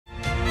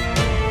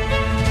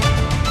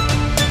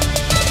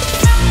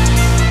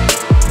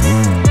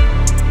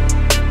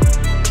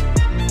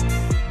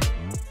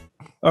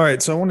All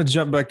right, so I want to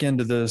jump back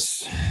into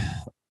this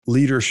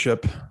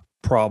leadership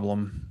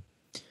problem.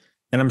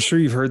 And I'm sure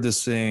you've heard this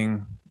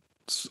saying,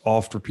 it's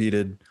oft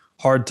repeated: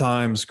 hard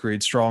times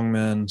create strong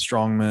men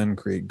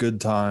create good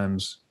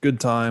times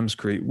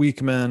create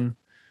weak men,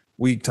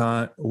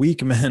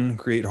 weak men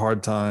create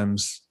hard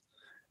times,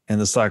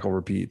 and the cycle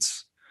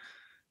repeats.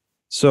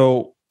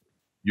 So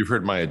You've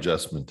heard my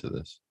adjustment to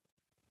this.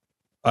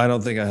 I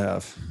don't think I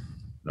have.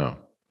 No.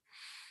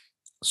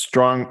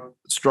 Strong,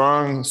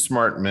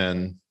 smart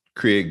men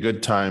create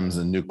good times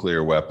and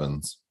nuclear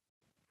weapons.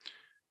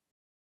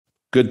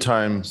 Good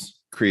times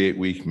create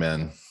weak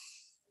men.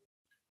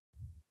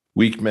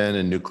 Weak men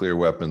and nuclear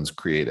weapons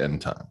create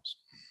end times.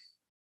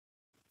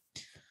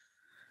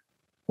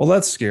 Well,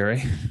 that's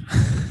scary.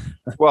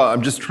 Well,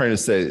 I'm just trying to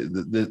say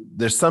that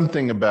there's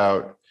something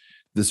about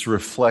this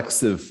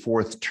reflexive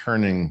fourth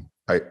turning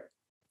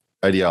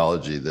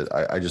ideology that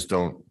I just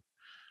don't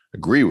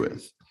agree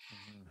with.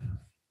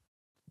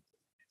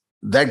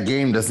 That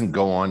game doesn't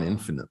go on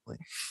infinitely.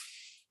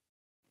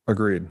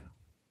 Agreed.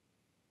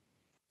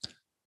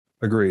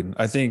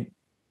 I think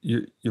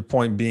your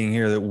point being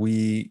here that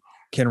we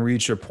can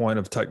reach a point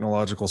of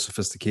technological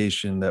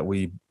sophistication that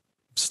we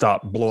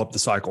blow up the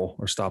cycle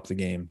or stop the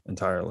game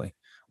entirely,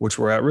 which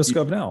we're at risk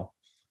of now.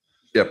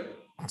 Yep.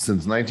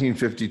 Since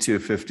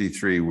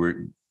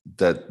 1952-53,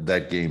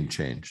 that game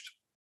changed.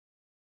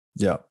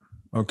 Yeah.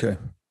 Okay.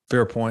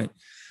 Fair point.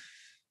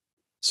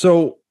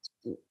 So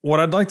what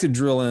I'd like to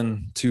drill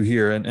into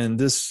here, and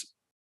this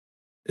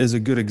is a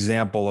good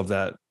example of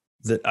that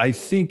I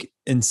think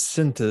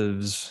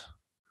incentives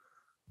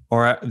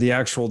are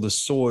the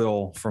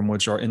soil from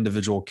which our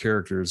individual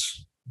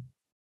characters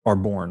are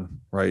born,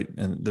 right?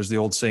 And there's the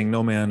old saying,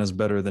 no man is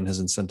better than his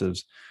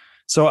incentives.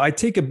 So I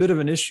take a bit of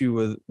an issue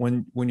with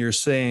when you're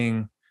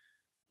saying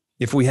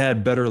if we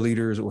had better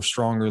leaders or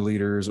stronger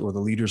leaders or the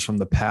leaders from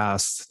the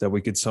past that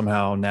we could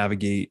somehow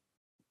navigate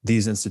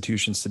these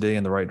institutions today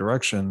in the right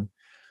direction.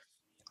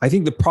 I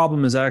think the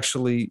problem is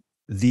actually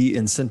the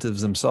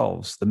incentives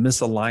themselves, the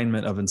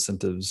misalignment of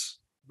incentives,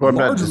 Well,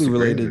 largely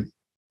related.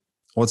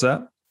 What's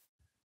that?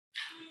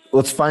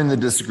 Let's find the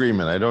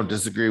disagreement. I don't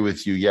disagree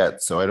with you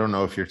yet, so I don't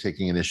know if you're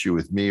taking an issue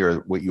with me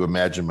or what you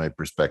imagine my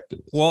perspective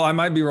is. Well, I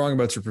might be wrong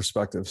about your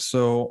perspective.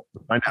 So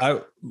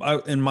I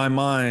in my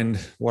mind,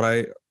 what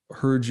I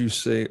heard you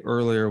say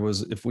earlier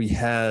was if we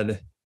had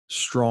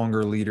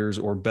stronger leaders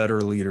or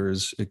better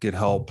leaders, it could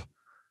help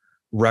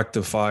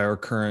rectify our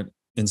current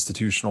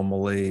institutional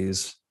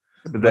malaise.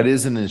 But that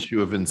is an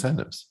issue of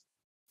incentives.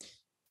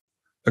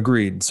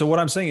 Agreed. So what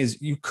I'm saying is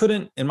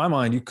in my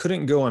mind, you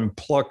couldn't go and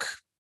pluck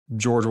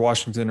George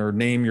Washington or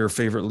name your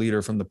favorite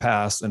leader from the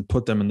past and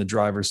put them in the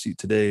driver's seat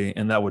today,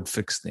 and that would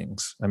fix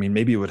things. I mean,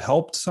 maybe it would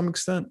help to some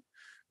extent,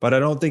 but I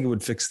don't think it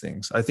would fix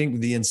things. I think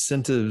the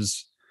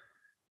incentives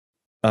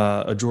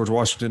a George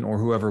Washington or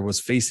whoever was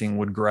facing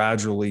would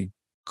gradually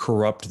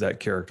corrupt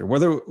that character,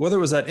 whether it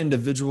was that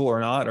individual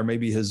or not, or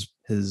maybe his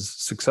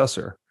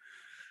successor.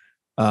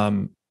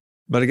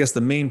 But I guess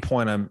the main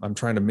point I'm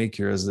trying to make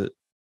here is that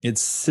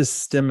it's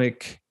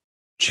systemic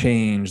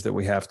change that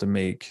we have to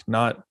make.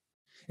 Not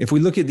if we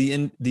look at the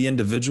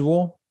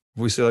individual,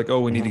 if we say like,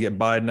 oh, we need to get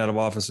Biden out of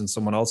office and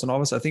someone else in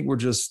office, I think we're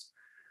just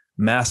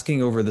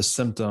masking over the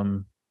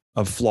symptom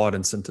of flawed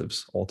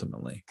incentives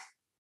ultimately.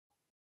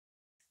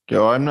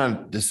 Joe, I'm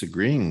not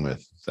disagreeing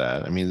with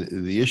that. I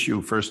mean, the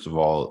issue, first of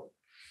all,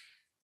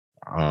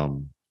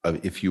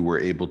 if you were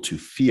able to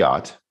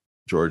fiat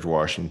George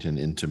Washington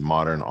into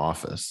modern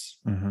office,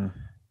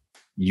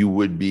 you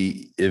would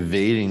be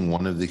evading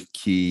one of the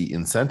key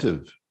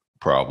incentive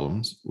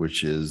problems,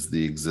 which is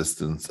the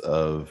existence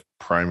of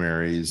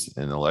primaries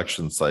and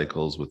election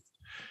cycles with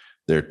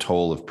their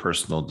toll of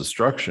personal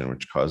destruction,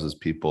 which causes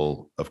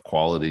people of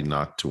quality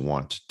not to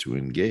want to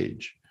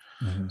engage.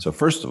 So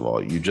first of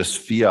all, you just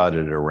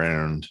fiated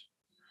around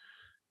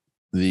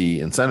the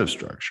incentive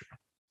structure.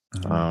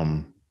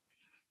 And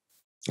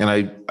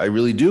I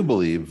really do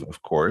believe,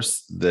 of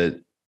course,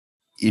 that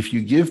if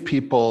you give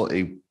people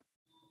a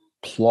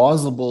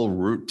plausible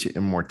route to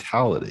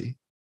immortality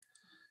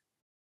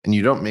and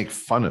you don't make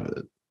fun of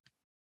it,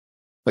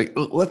 like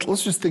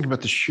let's just think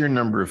about the sheer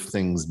number of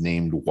things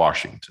named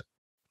Washington,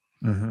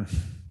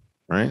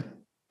 right?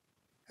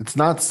 It's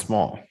not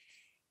small.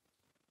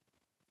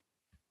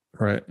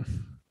 Right.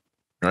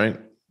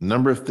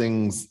 Number of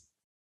things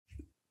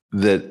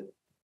that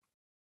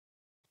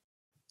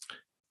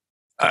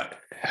I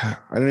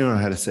don't even know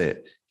how to say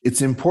it.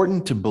 It's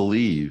important to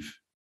believe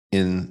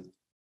in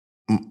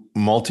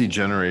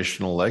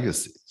multi-generational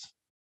legacies.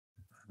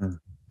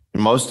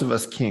 Most of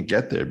us can't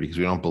get there because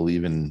we don't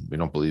believe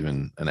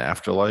in an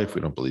afterlife.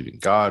 We don't believe in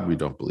God. We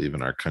don't believe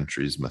in our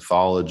country's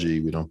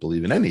mythology. We don't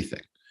believe in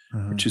anything.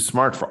 We're too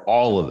smart for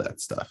all of that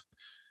stuff.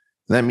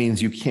 That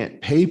means you can't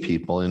pay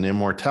people in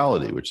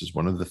immortality, which is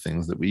one of the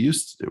things that we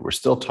used to do. We're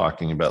still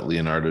talking about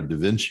Leonardo da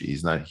Vinci.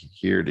 He's not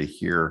here to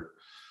hear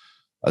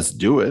us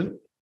do it.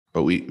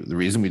 But the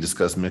reason we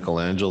discuss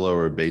Michelangelo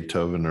or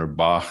Beethoven or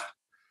Bach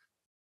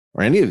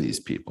or any of these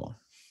people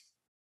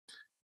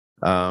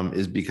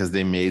is because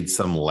they made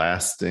some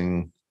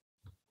lasting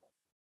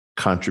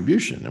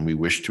contribution and we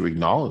wish to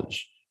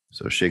acknowledge.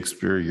 So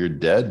Shakespeare, you're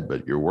dead,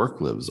 but your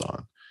work lives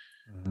on.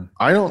 Mm-hmm.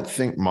 I don't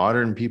think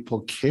modern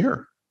people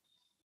care.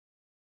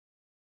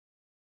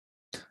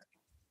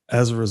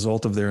 As a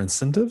result of their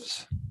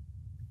incentives?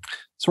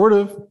 Sort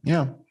of,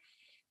 yeah.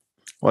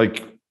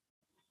 Like,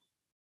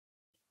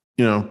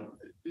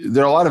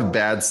 there are a lot of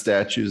bad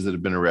statues that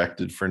have been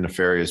erected for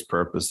nefarious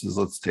purposes.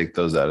 Let's take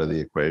those out of the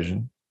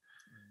equation.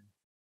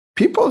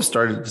 People have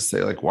started to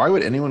say, like, why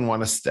would anyone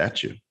want a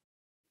statue?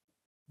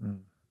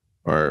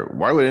 Or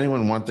why would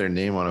anyone want their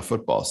name on a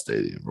football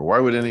stadium? Or why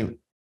would anyone?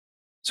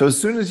 So as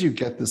soon as you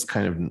get this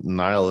kind of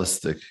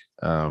nihilistic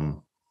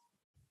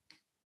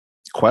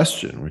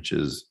question, which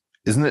is,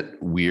 isn't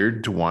it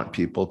weird to want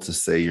people to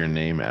say your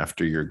name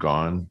after you're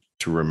gone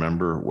to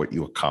remember what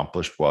you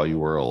accomplished while you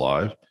were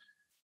alive?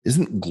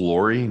 Isn't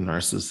glory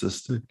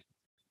narcissistic?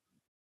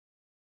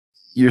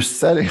 You're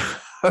setting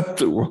up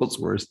the world's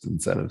worst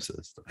incentive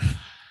system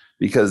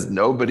because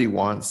nobody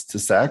wants to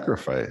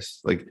sacrifice.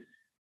 Like,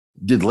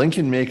 did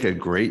Lincoln make a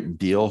great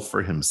deal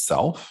for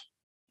himself?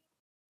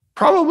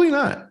 Probably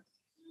not.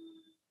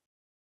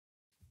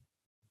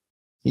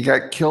 He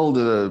got killed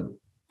at a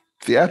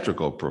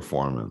theatrical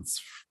performance,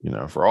 he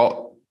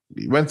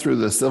went through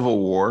the Civil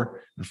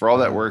War, and for all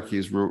that work,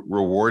 he's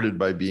rewarded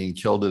by being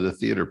killed at a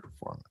theater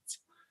performance.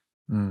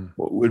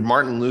 Would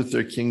Martin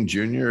Luther King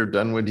Jr. have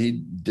done what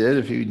he did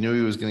if he knew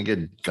he was going to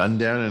get gunned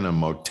down in a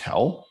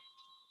motel?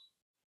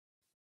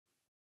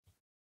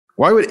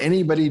 Why would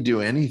anybody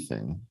do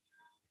anything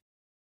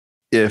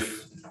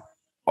if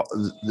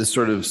this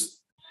sort of,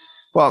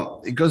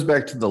 it goes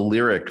back to the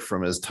lyric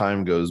from As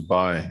Time Goes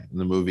By in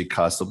the movie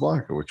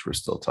Casablanca, which we're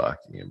still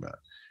talking about.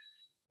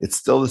 It's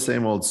still the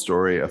same old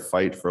story, a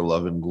fight for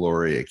love and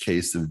glory, a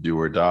case of do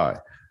or die.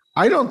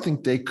 I don't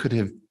think they could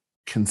have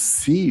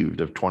conceived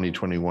of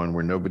 2021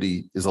 where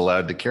nobody is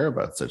allowed to care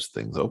about such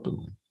things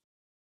openly.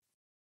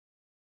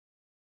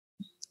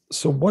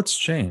 So what's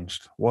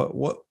changed?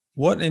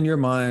 What in your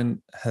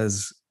mind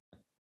has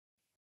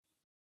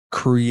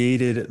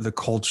created the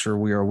culture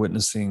we are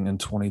witnessing in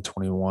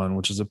 2021,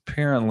 which is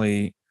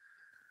apparently,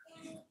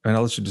 and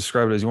I'll let you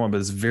describe it as you want,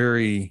 but it's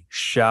very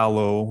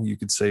shallow, you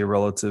could say,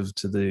 relative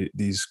to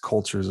these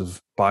cultures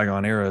of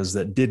bygone eras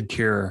that did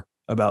care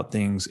about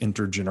things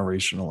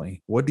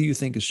intergenerationally. What do you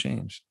think has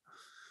changed?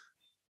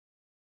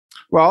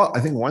 Well,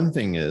 I think one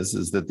thing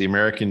is that the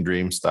American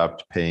dream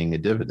stopped paying a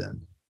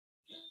dividend.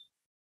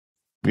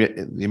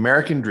 The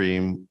American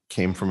dream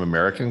came from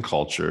American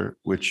culture,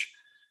 which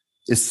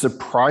is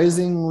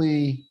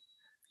surprisingly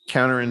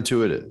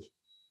counterintuitive.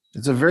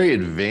 It's a very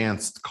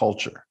advanced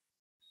culture.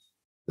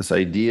 This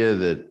idea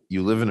that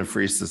you live in a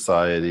free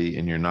society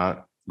and you're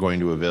not going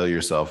to avail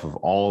yourself of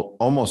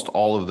almost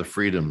all of the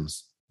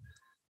freedoms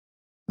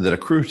that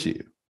accrue to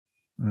you.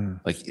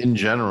 Like, in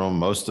general,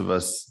 most of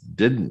us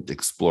didn't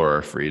explore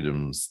our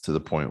freedoms to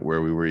the point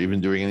where we were even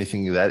doing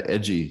anything that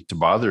edgy to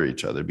bother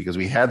each other, because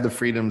we had the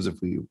freedoms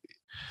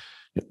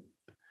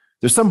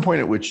there's some point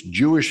at which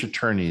Jewish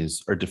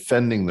attorneys are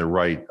defending the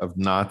right of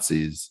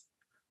Nazis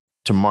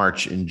to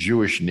march in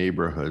Jewish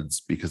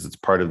neighborhoods because it's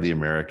part of the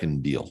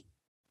American deal.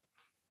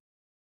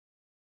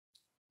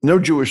 No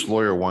Jewish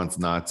lawyer wants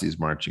Nazis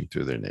marching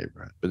through their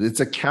neighborhood, but it's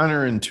a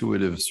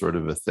counterintuitive sort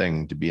of a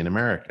thing to be an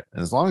American.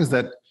 And as long as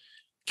that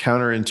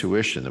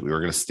counterintuition that we were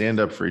going to stand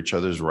up for each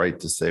other's right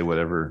to say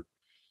whatever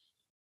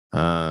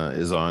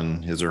is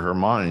on his or her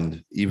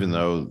mind, even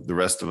though the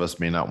rest of us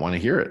may not want to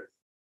hear it,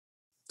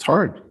 it's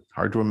hard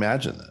to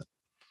imagine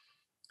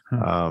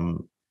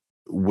that.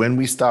 When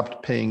we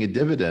stopped paying a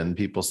dividend,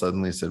 people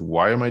suddenly said,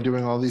 why am I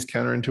doing all these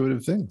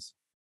counterintuitive things?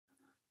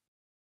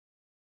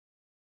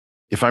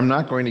 If I'm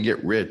not going to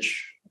get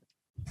rich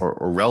or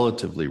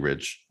relatively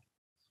rich,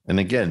 and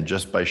again,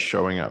 just by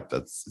showing up,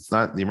 it's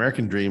not, the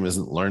American dream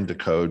isn't learn to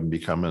code and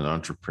become an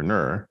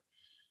entrepreneur.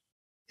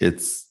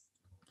 It's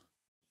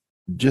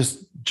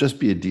just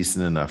be a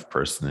decent enough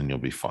person and you'll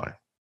be fine.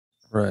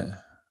 Right.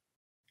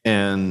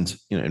 And,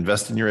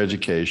 invest in your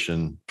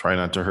education, try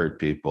not to hurt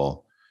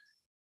people,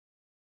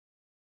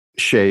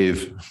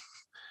 shave,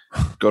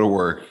 go to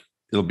work,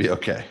 it'll be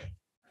okay.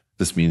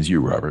 This means you,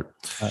 Robert.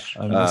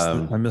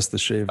 I missed the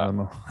shave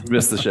memo.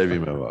 Missed the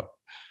shaving memo.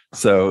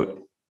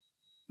 So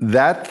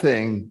that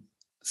thing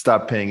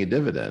stopped paying a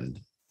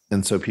dividend.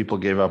 And so people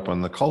gave up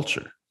on the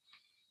culture.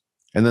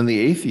 And then the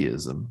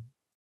atheism,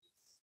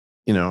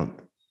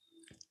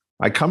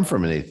 I come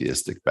from an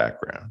atheistic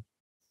background.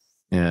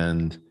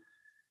 And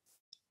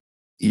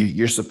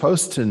you're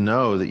supposed to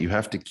know that you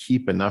have to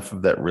keep enough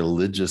of that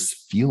religious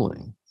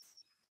feeling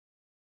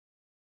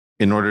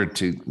in order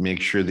to make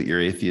sure that your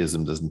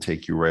atheism doesn't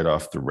take you right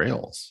off the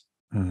rails.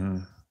 Mm-hmm.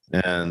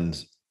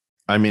 And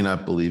I may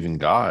not believe in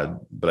God,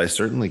 but I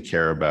certainly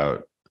care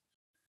about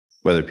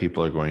whether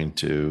people are going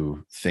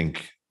to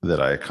think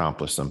that I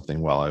accomplished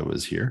something while I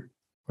was here,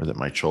 or that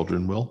my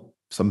children will,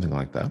 something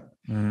like that.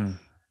 Mm.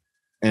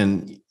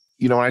 And,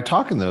 when I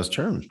talk in those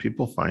terms,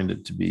 people find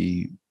it to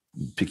be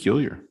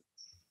peculiar.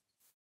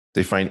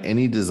 They find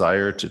any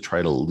desire to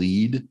try to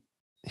lead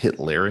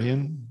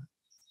Hitlerian,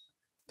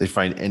 They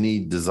find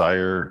any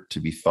desire to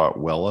be thought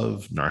well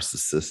of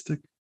narcissistic,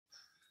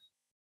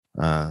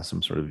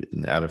 some sort of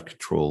an out of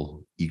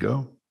control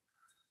ego.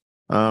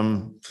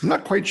 I'm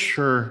not quite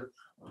sure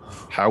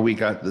how we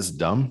got this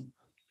dumb,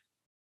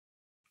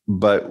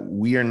 but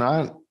we are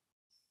not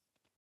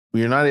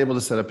able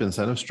to set up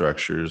incentive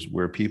structures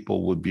where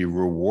people would be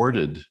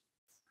rewarded.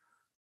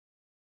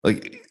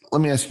 Like,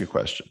 let me ask you a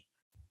question.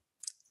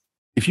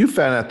 If you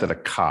found out that a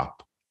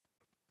cop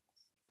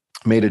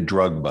made a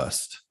drug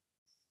bust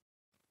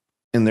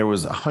and there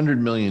was $100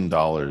 million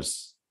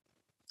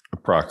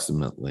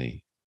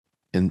approximately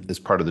as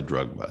part of the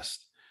drug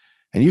bust,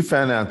 and you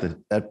found out that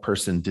that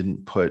person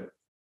didn't put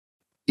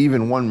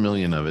even 1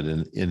 million of it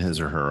in his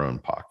or her own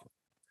pocket,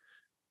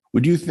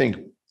 would you think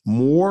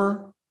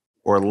more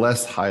or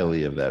less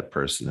highly of that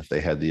person if they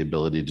had the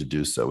ability to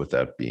do so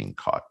without being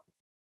caught?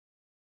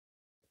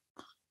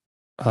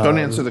 Don't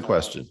answer the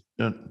question.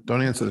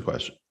 Don't answer the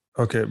question.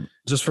 Okay,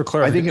 just for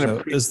clarity,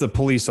 it's the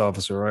police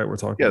officer, right? We're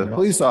talking about. The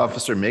police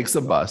officer makes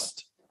a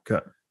bust.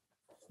 Okay.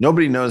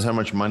 Nobody knows how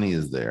much money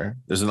is there.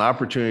 There's an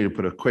opportunity to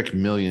put a quick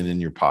million in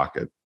your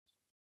pocket.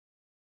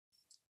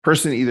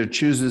 Person either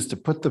chooses to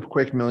put the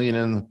quick million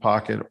in the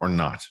pocket or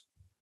not.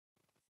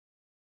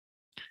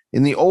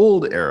 In the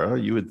old era,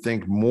 you would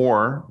think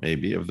more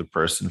maybe of the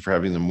person for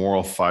having the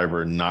moral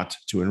fiber not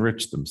to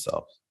enrich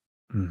themselves.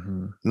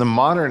 Mm-hmm. In the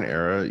modern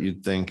era,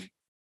 you'd think,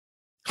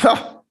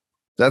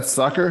 that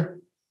sucker.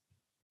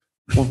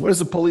 Well, what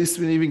does a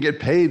policeman even get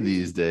paid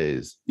these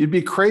days? You'd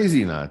be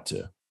crazy not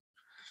to.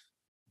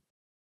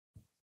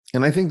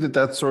 And I think that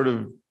that's sort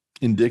of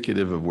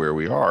indicative of where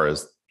we are.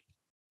 Is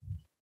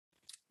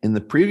in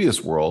the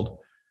previous world,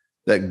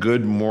 that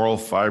good moral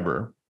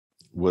fiber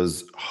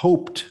was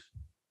hoped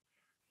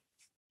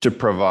to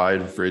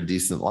provide for a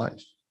decent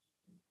life.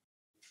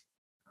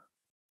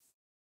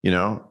 You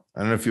know, I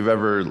don't know if you've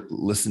ever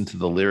listened to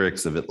the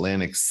lyrics of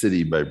Atlantic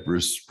City by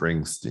Bruce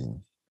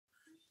Springsteen.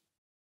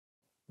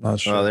 Not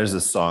sure. Well, there's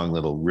a song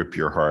that'll rip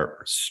your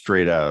heart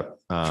straight out.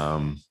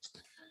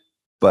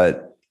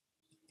 But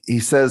he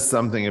says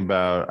something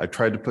about, I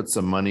tried to put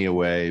some money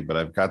away, but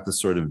I've got the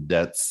sort of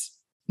debts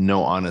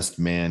no honest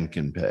man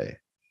can pay.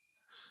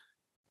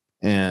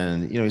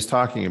 And, you know, he's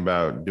talking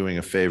about doing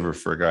a favor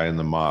for a guy in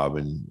the mob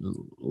and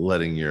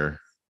letting your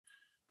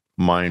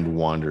mind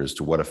wander as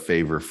to what a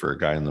favor for a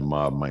guy in the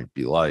mob might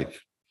be like.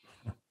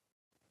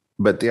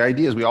 But the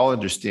idea is we all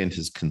understand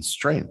his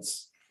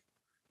constraints.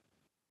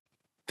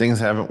 Things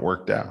haven't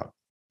worked out.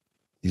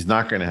 He's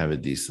not going to have a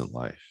decent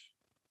life.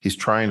 He's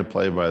trying to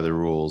play by the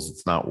rules.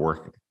 It's not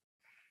working.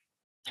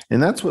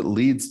 And that's what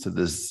leads to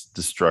this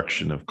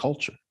destruction of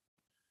culture.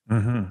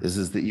 Mm-hmm.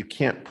 Is that you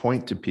can't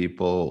point to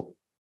people.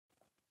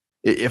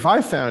 If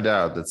I found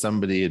out that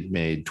somebody had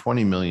made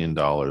 $20 million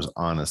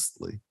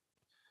honestly,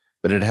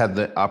 but it had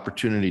the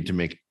opportunity to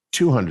make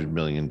 $200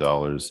 million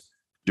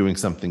doing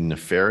something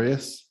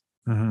nefarious,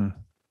 mm-hmm.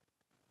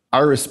 I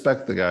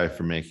respect the guy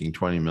for making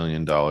 $20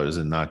 million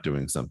and not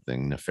doing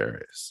something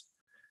nefarious.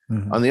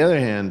 Mm-hmm. On the other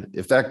hand,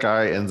 if that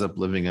guy ends up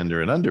living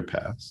under an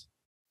underpass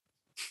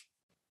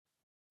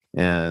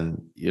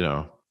and, you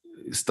know,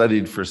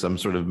 studied for some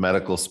sort of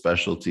medical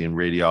specialty in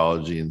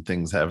radiology and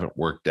things haven't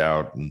worked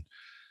out and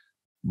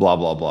blah,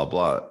 blah, blah,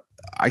 blah,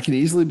 I can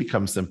easily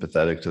become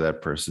sympathetic to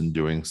that person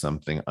doing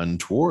something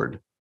untoward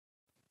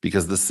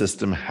because the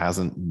system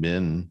hasn't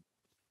been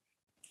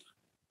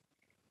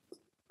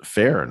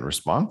fair and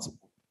responsible.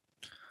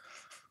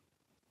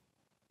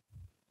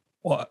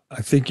 Well,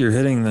 I think you're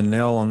hitting the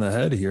nail on the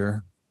head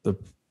here.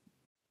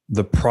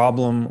 The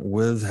problem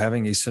with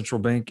having a central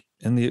bank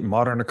in the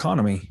modern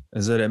economy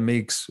is that it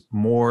makes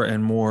more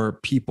and more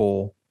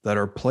people that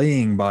are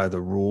playing by the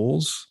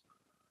rules,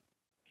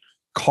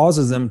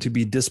 causes them to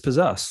be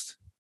dispossessed.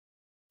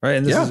 Right.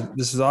 And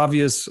this is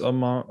obvious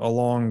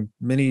along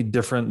many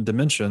different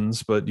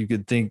dimensions, but you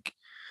could think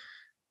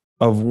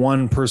of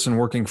one person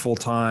working full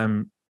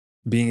time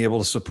being able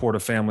to support a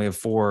family of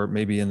four,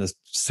 maybe in the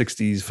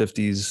 60s,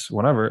 50s,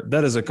 whatever.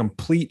 That is a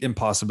complete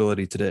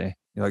impossibility today.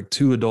 You know, like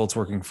two adults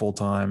working full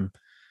time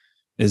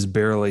is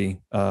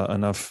barely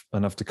enough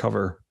to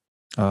cover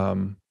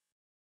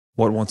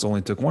what once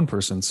only took one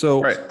person.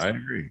 So, right, I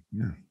agree.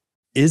 Yeah.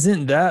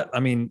 Isn't that? I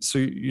mean, so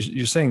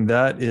you're saying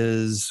that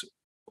is.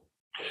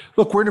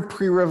 Look, we're in a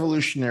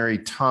pre-revolutionary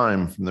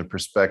time from the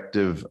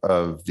perspective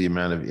of the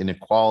amount of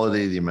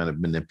inequality, the amount of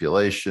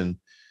manipulation.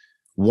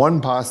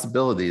 One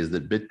possibility is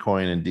that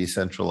Bitcoin and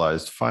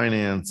decentralized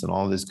finance and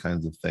all these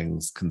kinds of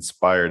things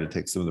conspire to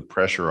take some of the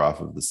pressure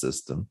off of the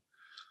system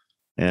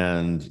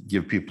and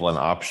give people an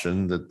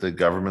option that the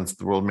governments of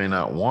the world may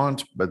not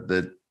want, but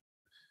that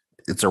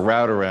it's a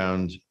route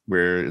around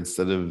where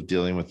instead of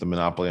dealing with the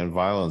monopoly on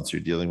violence,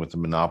 you're dealing with the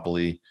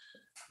monopoly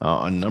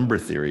on number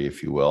theory,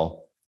 if you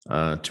will,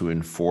 to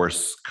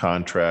enforce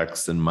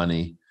contracts and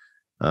money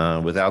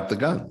without the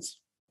guns.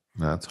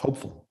 That's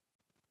hopeful.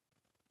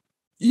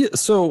 Yeah.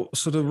 So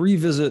to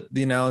revisit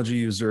the analogy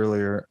used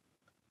earlier,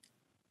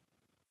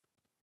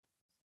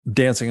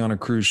 dancing on a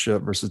cruise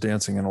ship versus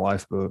dancing in a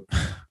lifeboat,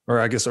 or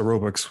I guess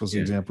aerobics was the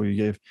example you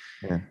gave.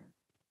 Yeah.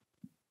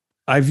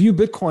 I view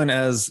Bitcoin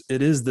as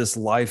it is this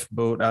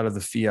lifeboat out of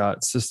the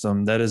fiat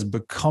system that is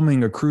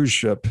becoming a cruise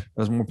ship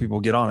as more people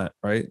get on it,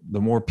 right?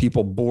 The more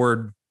people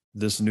board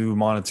this new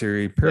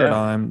monetary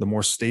paradigm, the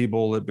more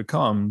stable it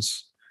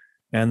becomes,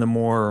 and the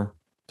more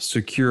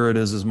secure it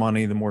is as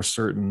money, the more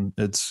certain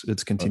its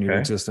continued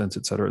existence,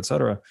 et cetera, et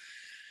cetera.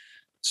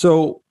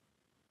 So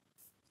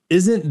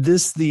isn't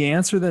this the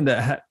answer then?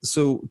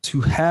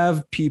 To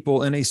have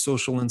people in a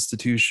social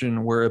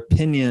institution where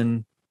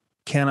opinion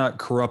cannot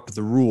corrupt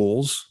the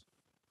rules,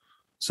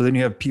 so then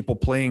you have people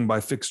playing by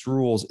fixed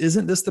rules.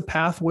 Isn't this the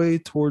pathway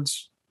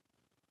towards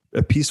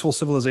a peaceful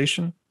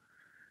civilization?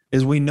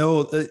 Is we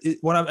know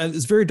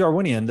it's very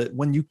Darwinian that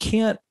when you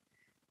can't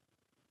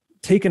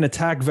take an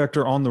attack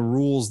vector on the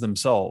rules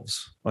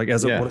themselves, like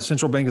what a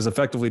central bank is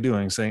effectively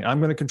doing, saying, I'm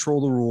going to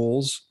control the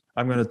rules,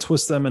 I'm going to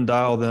twist them and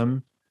dial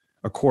them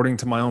according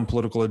to my own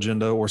political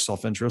agenda or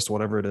self-interest,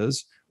 whatever it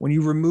is. When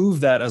you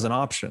remove that as an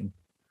option,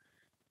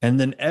 and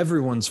then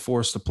everyone's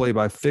forced to play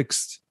by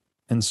fixed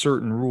and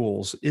certain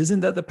rules,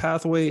 isn't that the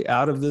pathway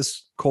out of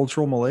this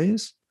cultural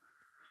malaise?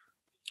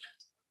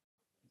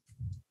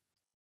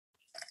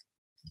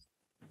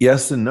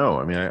 Yes and no.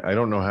 I mean, I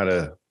don't know how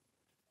to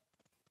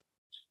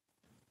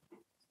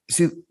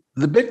see.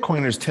 The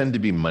Bitcoiners tend to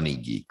be money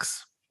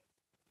geeks,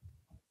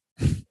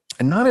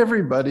 and not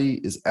everybody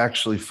is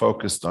actually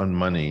focused on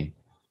money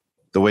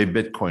the way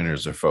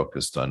Bitcoiners are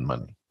focused on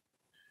money,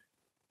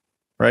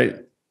 right?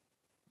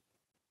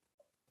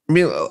 I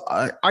mean,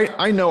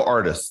 I know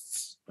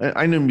artists,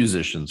 I know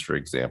musicians, for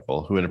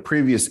example, who in a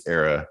previous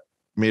era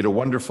made a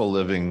wonderful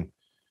living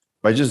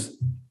by just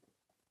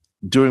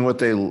doing what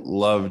they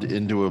loved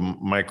into a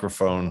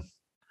microphone,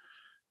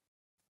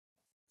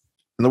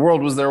 and the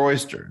world was their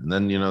oyster. And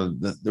then,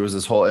 there was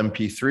this whole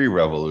MP3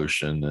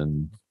 revolution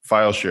and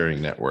file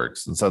sharing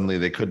networks, and suddenly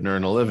they couldn't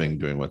earn a living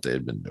doing what they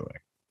had been doing.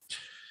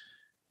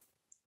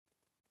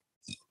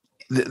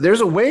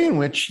 There's a way in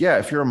which,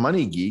 if you're a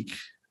money geek,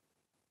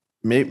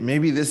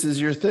 maybe this is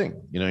your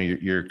thing.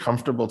 You're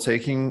comfortable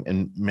taking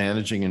and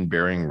managing and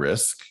bearing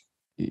risk.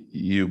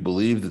 You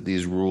believe that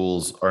these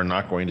rules are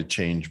not going to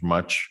change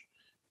much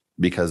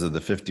because of the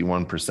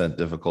 51%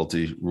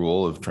 difficulty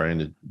rule of trying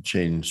to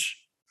change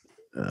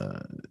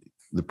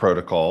the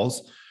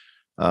protocols.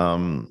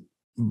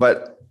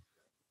 But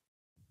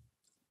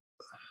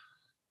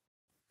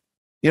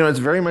it's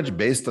very much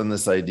based on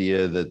this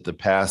idea that the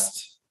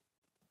past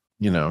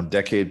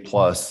decade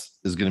plus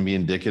is going to be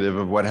indicative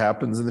of what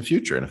happens in the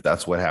future. And if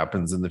that's what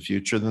happens in the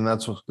future, then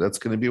that's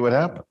going to be what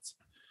happens.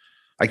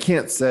 I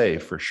can't say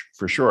for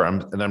sure.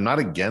 I'm not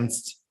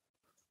against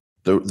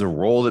the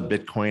role that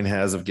Bitcoin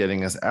has of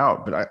getting us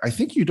out, but I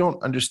think you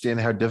don't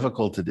understand how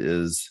difficult it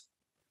is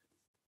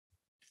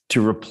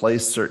to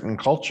replace certain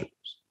cultures.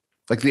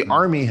 Like the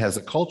army has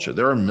a culture.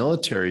 There are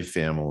military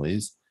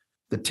families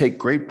that take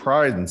great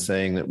pride in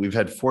saying that we've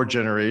had 4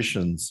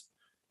 generations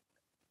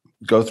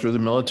go through the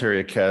military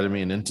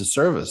academy and into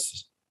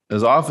service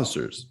as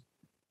officers.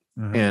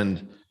 Mm-hmm.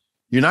 And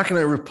you're not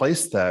going to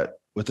replace that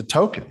with a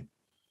token.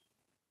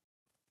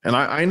 And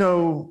I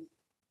know,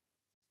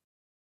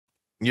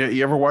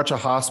 you ever watch a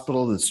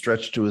hospital that's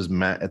stretched to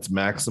its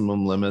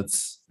maximum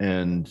limits,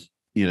 and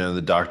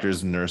the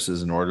doctors and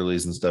nurses and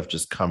orderlies and stuff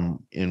just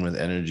come in with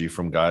energy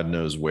from God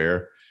knows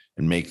where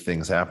and make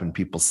things happen.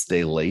 People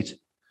stay late.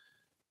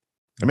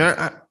 I mean,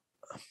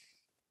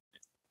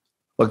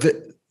 look,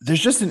 there's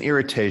just an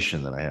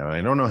irritation that I have.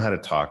 I don't know how to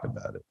talk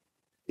about it.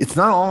 It's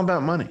not all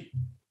about money.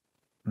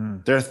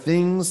 There are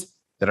things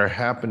that are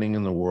happening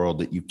in the world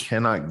that you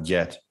cannot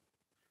get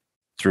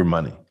through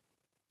money.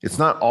 It's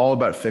not all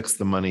about fix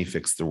the money,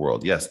 fix the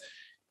world. Yes,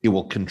 it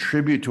will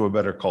contribute to a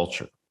better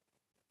culture.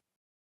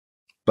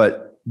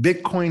 But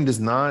Bitcoin does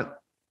not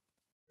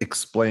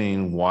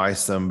explain why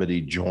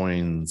somebody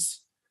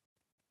joins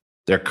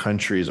their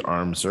country's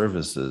armed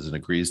services and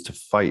agrees to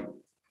fight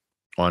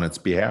on its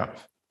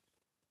behalf.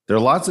 There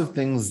are lots of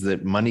things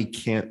that money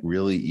can't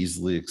really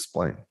easily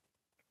explain.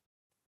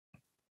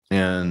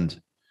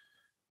 And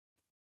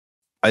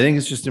I think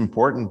it's just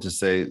important to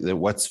say that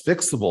what's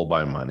fixable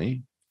by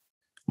money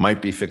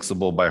might be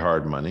fixable by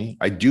hard money.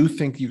 I do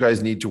think you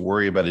guys need to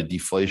worry about a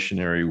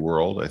deflationary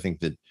world. I think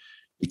that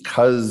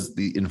because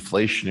the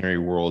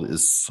inflationary world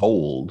is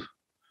sold,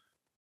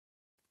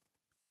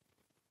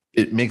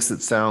 it makes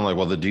it sound like,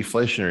 well, the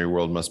deflationary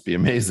world must be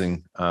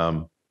amazing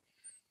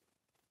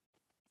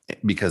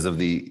because of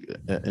the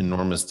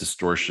enormous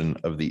distortion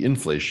of the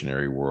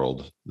inflationary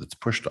world that's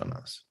pushed on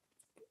us.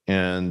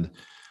 And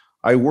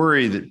I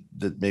worry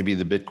that maybe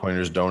the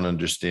Bitcoiners don't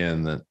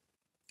understand that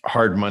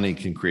hard money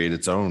can create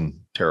its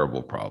own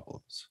terrible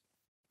problems.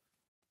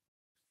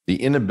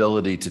 The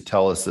inability to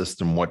tell a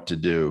system what to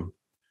do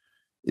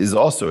is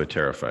also a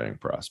terrifying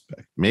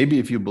prospect. Maybe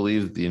if you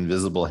believe that the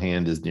invisible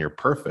hand is near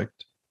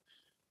perfect,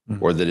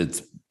 or that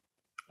it's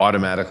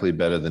automatically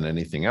better than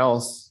anything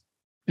else,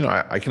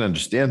 I can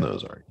understand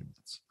those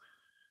arguments.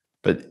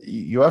 But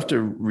you have to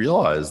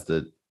realize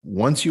that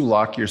once you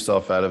lock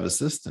yourself out of a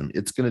system,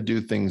 it's going to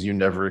do things you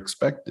never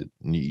expected,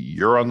 and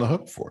you're on the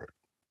hook for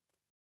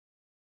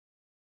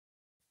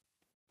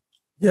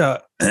it. Yeah.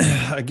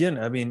 Again,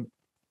 I mean,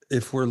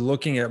 if we're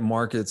looking at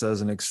markets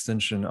as an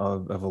extension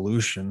of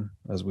evolution,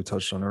 as we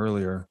touched on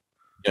earlier,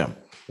 Yeah.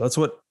 that's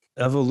what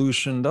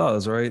evolution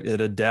does, right?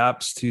 It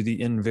adapts to the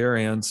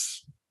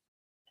invariants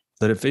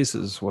that it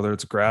faces, whether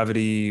it's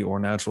gravity or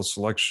natural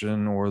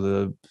selection or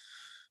the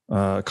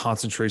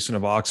concentration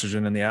of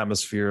oxygen in the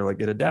atmosphere.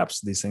 Like, it adapts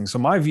to these things. So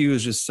my view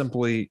is just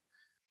simply,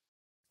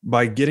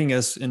 by getting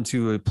us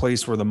into a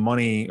place where the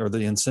money or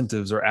the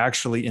incentives are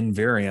actually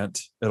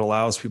invariant, it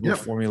allows people to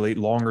formulate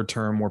longer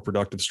term, more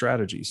productive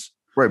strategies.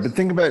 Right. But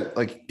think about,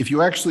 like, if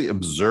you actually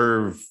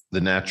observe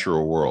the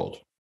natural world,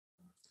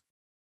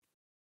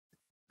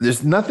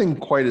 there's nothing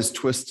quite as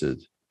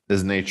twisted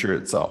as nature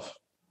itself.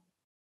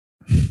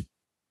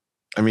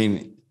 I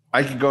mean,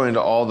 I could go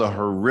into all the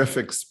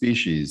horrific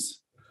species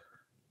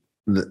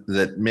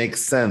that make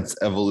sense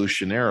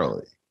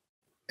evolutionarily.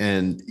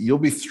 And you'll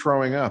be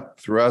throwing up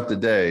throughout the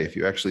day if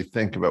you actually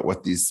think about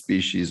what these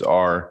species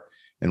are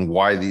and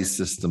why these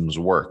systems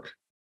work.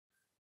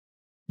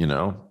 You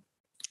know,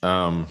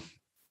 I'm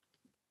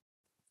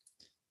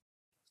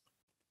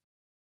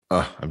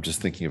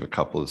just thinking of a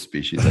couple of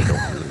species I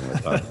don't really want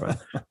to talk about.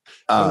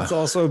 But it's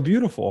also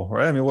beautiful,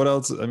 right? I mean, what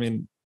else? I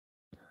mean,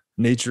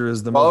 nature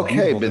is the most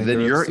beautiful but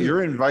then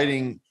you're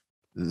inviting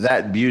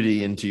that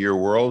beauty into your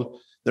world.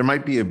 There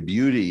might be a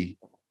beauty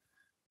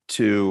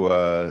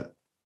to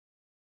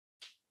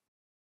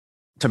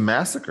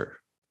massacre.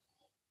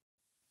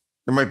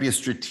 There might be a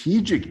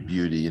strategic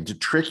beauty into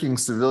tricking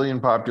civilian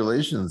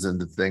populations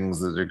into things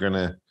that are going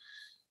to.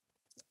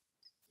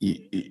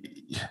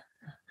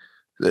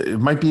 It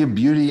might be a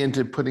beauty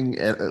into putting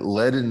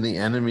lead in the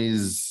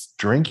enemy's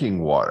drinking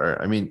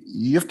water. I mean,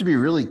 you have to be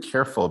really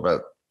careful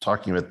about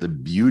talking about the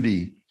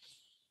beauty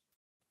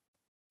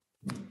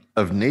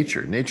of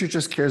nature. Nature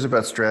just cares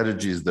about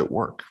strategies that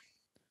work.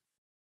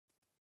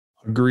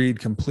 Agreed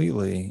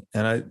completely.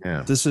 And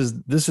this is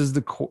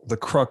the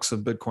crux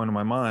of Bitcoin in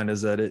my mind,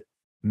 is that it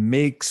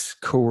makes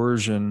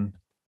coercion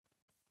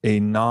a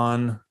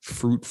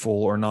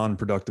non-fruitful or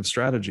non-productive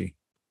strategy.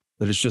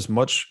 That it's just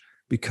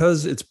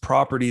because it's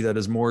property that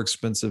is more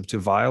expensive to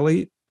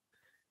violate,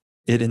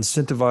 it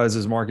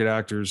incentivizes market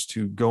actors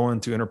to go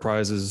into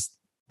enterprises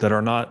that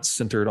are not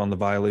centered on the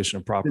violation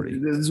of property.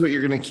 This is what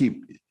you're going to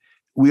keep.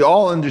 We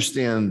all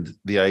understand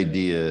the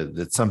idea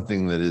that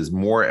something that is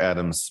more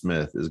Adam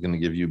Smith is going to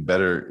give you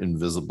better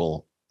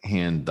invisible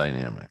hand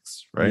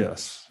dynamics, right?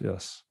 Yes.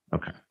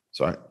 Okay.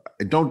 So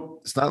I don't,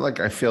 it's not like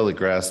I fail to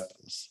grasp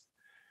this.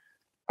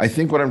 I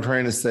think what I'm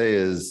trying to say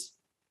is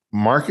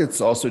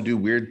markets also do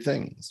weird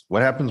things.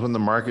 What happens when the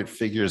market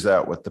figures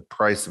out what the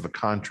price of a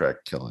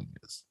contract killing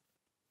is?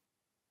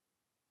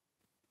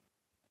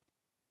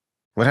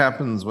 What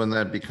happens when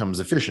that becomes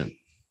efficient?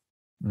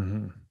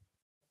 Mm-hmm.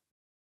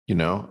 You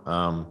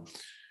know,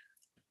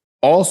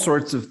 all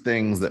sorts of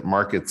things that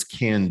markets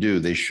can do,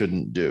 they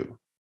shouldn't do.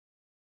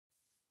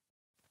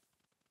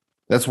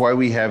 That's why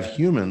we have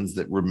humans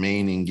that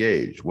remain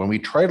engaged. When we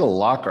try to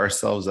lock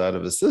ourselves out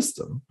of a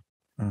system,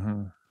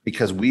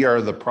 because we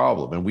are the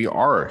problem, and we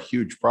are a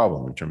huge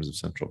problem in terms of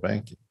central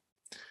banking,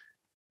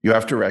 you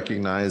have to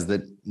recognize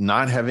that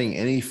not having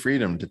any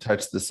freedom to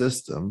touch the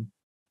system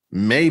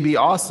may be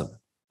awesome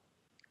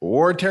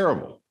or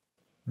terrible.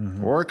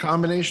 Or a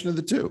combination of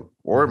the two,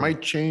 or it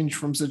might change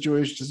from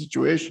situation to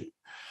situation.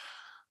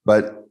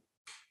 But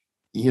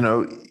you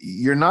know,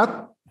 you're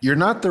not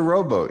the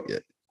rowboat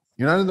yet.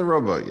 You're not in the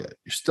rowboat yet.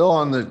 You're still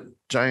on the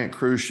giant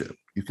cruise ship.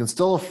 You can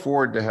still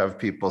afford to have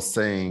people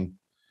saying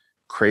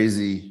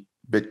crazy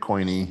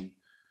Bitcoiny,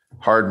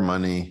 hard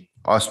money,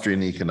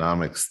 Austrian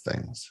economics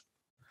things,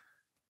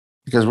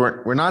 because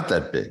we're not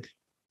that big.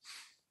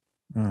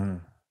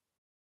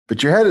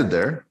 But you're headed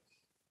there.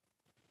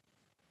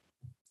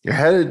 You're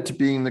headed to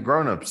being the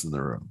grown-ups in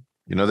the room.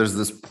 You know, there's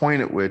this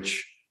point at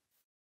which,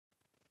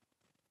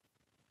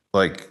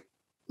 like,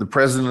 the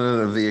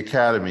president of the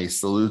academy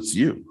salutes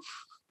you.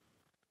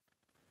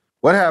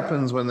 What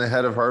happens when the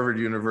head of Harvard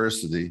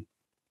University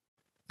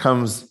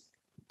comes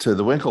to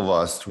the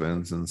Winklevoss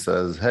twins and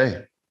says,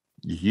 hey,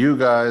 you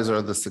guys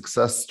are the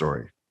success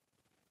story?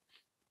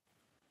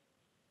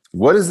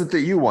 What is it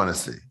that you want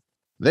to see?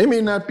 They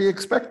may not be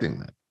expecting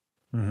that.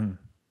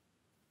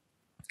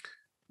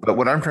 But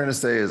what I'm trying to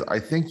say is, I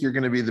think you're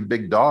going to be the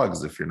big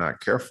dogs if you're not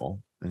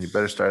careful, and you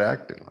better start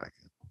acting like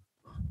it.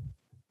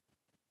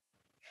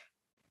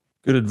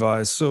 Good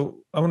advice. So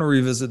I want to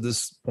revisit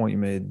this point you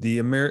made.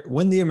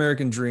 When the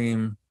American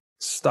dream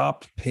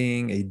stopped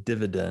paying a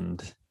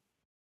dividend,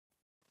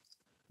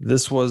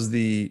 this was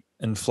the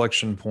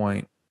inflection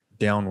point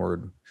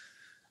downward.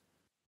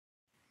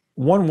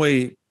 One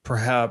way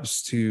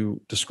perhaps to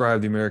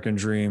describe the American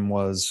dream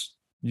was,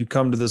 you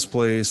come to this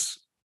place,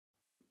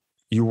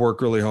 you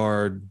work really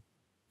hard,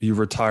 you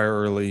retire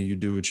early, you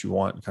do what you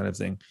want, kind of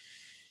thing.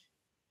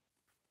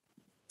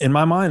 In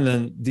my mind,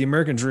 then, the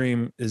American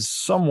dream is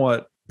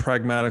somewhat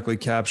pragmatically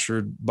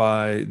captured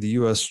by the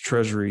US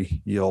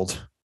Treasury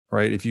yield,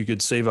 right? If you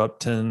could save up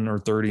 10 or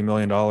 $30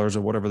 million or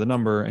whatever the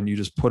number, and you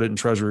just put it in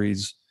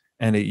treasuries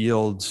and it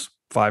yields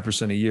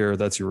 5% a year,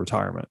 that's your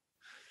retirement.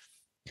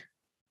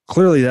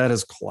 clearly that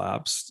has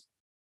collapsed.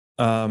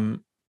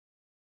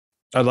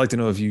 I'd like to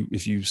know if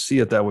you see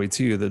it that way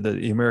too, that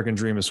the American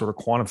dream is sort of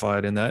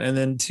quantified in that. And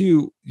then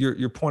two,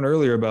 your point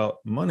earlier about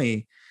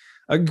money,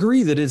 I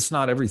agree that it's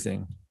not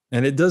everything.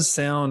 And it does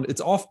sound,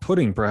 it's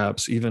off-putting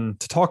perhaps even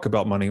to talk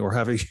about money or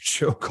have a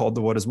show called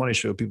the What is Money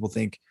Show. People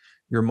think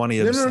you're money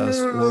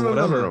obsessed or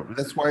whatever. No.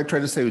 That's why I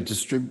tried to say I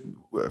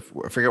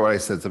forget what I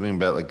said, something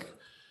about like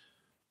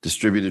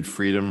distributed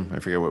freedom. I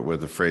forget what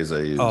the phrase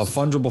I used. Oh,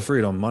 fungible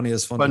freedom. Money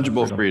is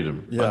fungible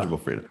freedom. Yeah.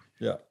 Fungible freedom.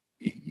 Yeah.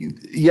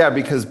 Yeah,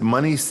 because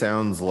money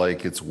sounds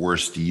like its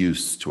worst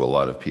use to a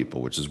lot of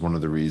people, which is one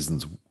of the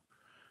reasons,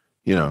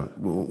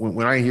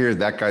 when I hear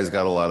that guy's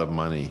got a lot of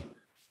money,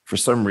 for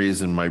some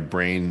reason, my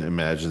brain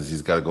imagines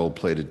he's got a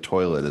gold-plated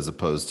toilet as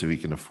opposed to he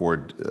can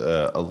afford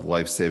a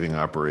life-saving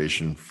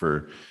operation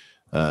for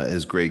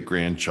his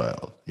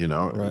great-grandchild,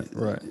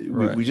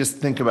 Right. We just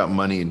think about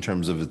money in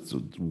terms of its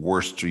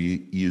worst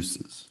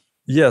uses.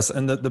 Yes,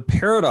 and the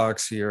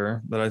paradox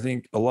here that I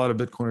think a lot of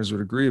Bitcoiners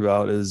would agree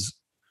about is,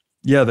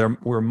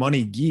 we're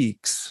money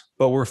geeks,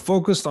 but we're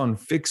focused on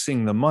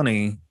fixing the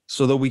money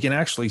so that we can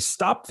actually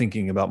stop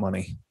thinking about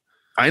money.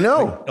 I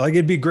know. Like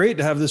it'd be great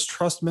to have this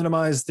trust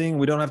minimized thing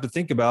we don't have to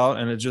think about.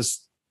 And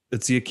it's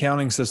the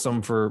accounting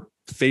system for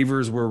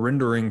favors we're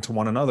rendering to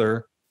one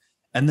another.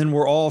 And then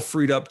we're all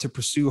freed up to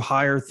pursue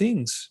higher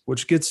things,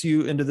 which gets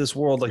you into this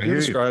world like you're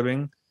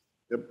describing.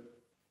 Yep.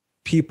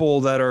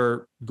 People that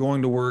are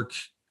going to work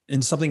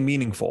in something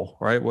meaningful,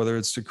 right? Whether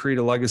it's to create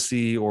a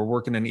legacy or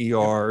work in an ER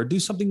or do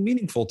something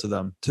meaningful to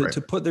them,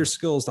 to put their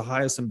skills to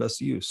highest and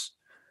best use.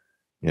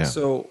 Yeah.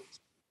 So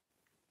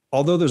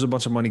although there's a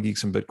bunch of money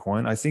geeks in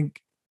Bitcoin, I think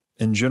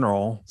in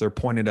general, they're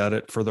pointed at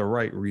it for the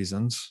right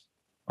reasons.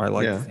 I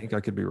like to think,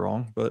 I could be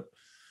wrong, but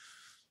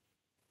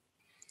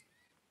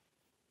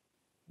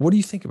what do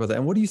you think about that?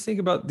 And what do you think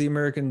about the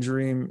American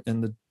dream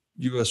and the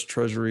US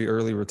Treasury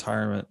early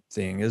retirement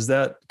thing? Is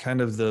that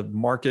kind of the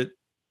market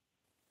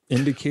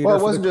indicator? Well,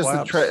 it wasn't just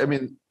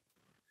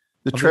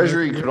the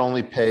Treasury could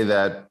only pay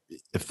that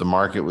if the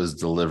market was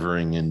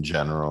delivering in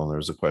general. There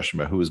was a question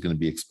about who was going to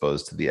be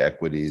exposed to the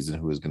equities and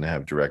who was going to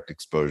have direct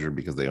exposure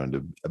because they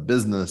owned a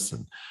business.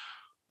 And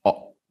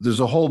there's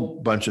a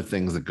whole bunch of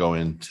things that go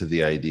into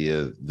the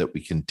idea that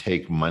we can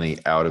take money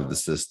out of the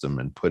system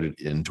and put it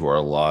into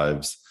our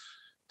lives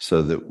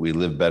so that we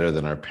live better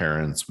than our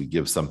parents. We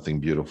give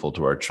something beautiful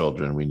to our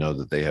children. We know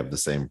that they have the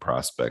same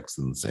prospects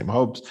and the same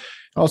hopes.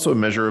 Also a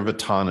measure of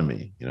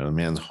autonomy. A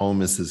man's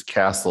home is his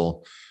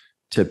castle.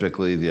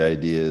 Typically, the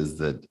idea is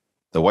that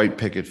the white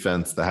picket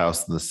fence, the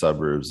house in the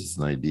suburbs, is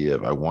an idea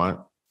of I want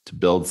to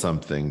build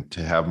something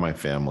to have my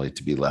family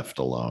to be left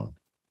alone,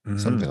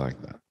 something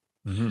like that.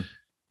 Mm-hmm.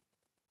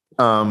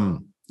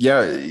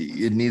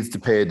 It needs to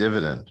pay a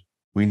dividend.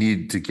 We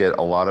need to get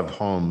a lot of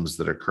homes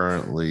that are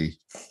currently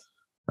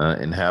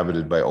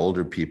inhabited by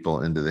older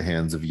people into the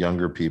hands of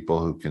younger people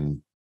who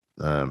can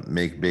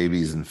make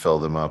babies and fill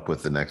them up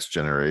with the next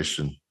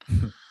generation.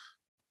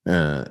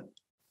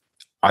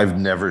 I've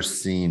never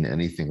seen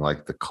anything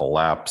like the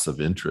collapse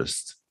of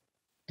interest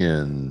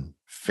in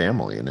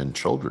family and in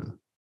children.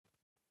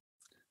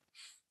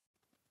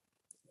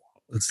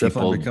 It's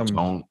definitely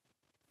become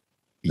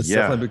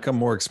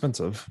more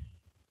expensive.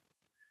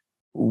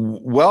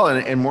 Well,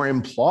 and more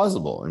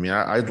implausible. I mean,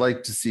 I'd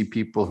like to see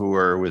people who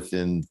are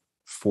within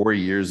 4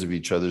 years of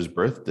each other's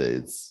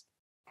birthdays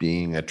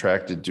being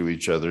attracted to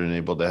each other and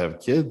able to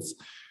have kids.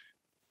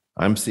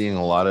 I'm seeing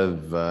a lot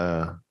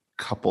of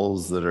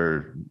couples that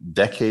are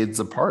decades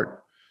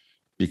apart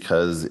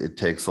because it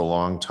takes a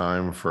long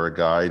time for a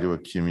guy to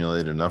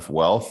accumulate enough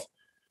wealth.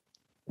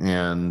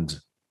 And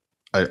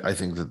I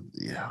think that,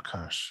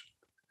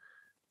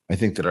 I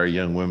think that our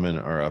young women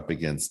are up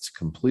against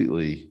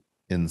completely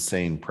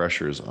insane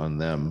pressures on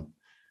them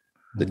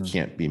that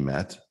can't be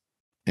met.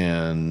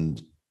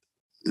 And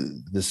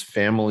this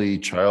family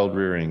child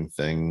rearing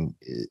thing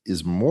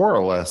is more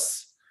or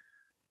less,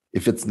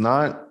 if it's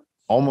not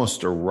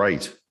almost a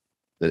right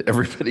that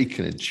everybody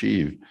can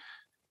achieve,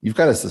 you've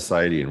got a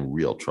society in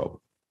real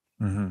trouble.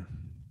 And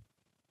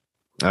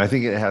I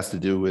think it has to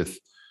do with,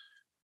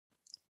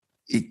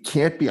 it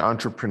can't be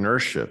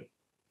entrepreneurship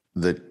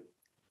that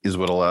is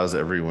what allows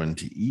everyone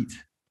to eat.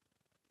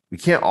 We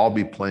can't all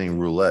be playing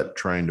roulette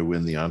trying to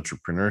win the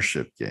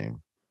entrepreneurship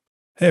game.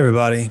 Hey,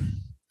 everybody.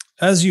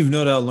 As you've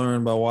no doubt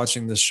learned by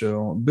watching this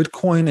show,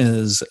 Bitcoin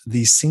is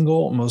the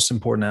single most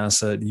important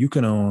asset you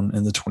can own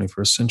in the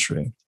 21st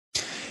century.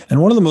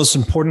 And one of the most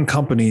important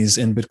companies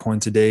in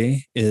Bitcoin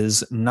today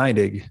is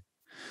NYDIG.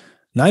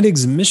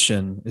 NYDIG's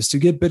mission is to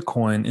get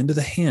Bitcoin into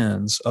the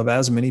hands of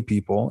as many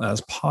people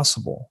as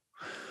possible.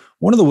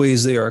 One of the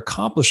ways they are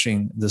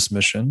accomplishing this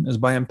mission is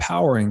by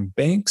empowering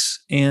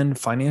banks and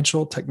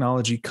financial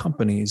technology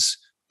companies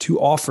to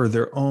offer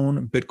their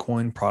own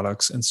Bitcoin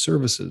products and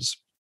services.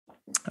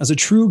 As a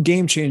true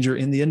game changer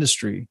in the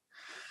industry,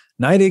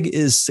 NYDIG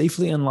is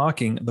safely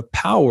unlocking the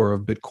power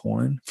of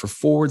Bitcoin for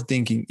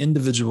forward-thinking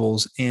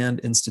individuals and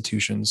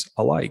institutions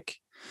alike.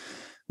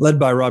 Led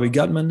by Robbie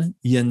Gutman,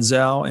 Yin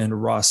Zhao,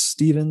 and Ross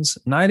Stevens,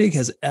 NYDIG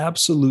has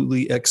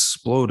absolutely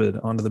exploded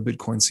onto the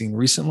Bitcoin scene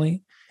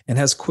recently and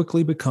has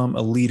quickly become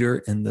a leader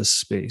in this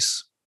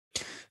space.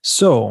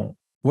 So,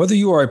 whether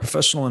you are a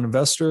professional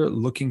investor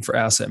looking for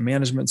asset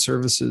management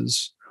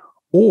services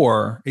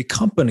or a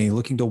company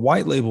looking to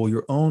white label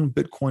your own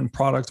Bitcoin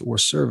product or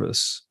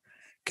service,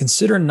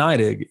 consider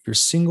NYDIG your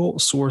single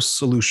source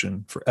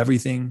solution for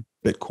everything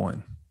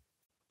Bitcoin.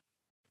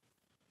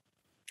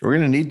 We're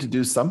going to need to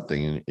do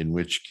something in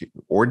which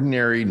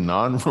ordinary,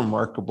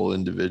 non-remarkable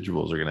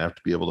individuals are going to have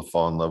to be able to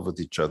fall in love with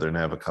each other and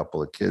have a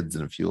couple of kids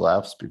and a few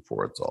laughs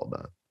before it's all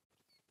done.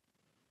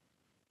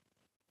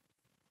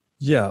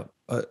 Yeah,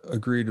 I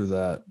agreed with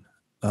that.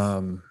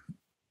 A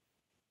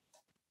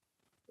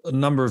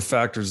number of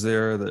factors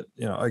there that,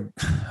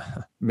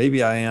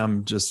 maybe I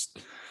am just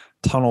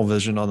tunnel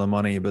vision on the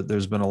money, but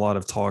there's been a lot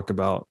of talk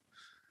about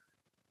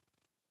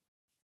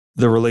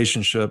the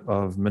relationship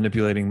of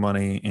manipulating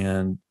money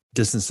and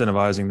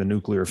disincentivizing the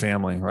nuclear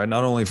family, right?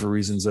 Not only for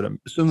reasons that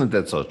assume that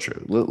that's all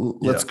true.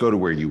 Let's go to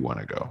where you want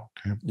to go.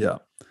 Okay. Yeah.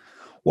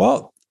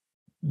 Well,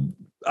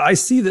 I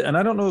see that, and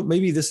I don't know,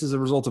 maybe this is a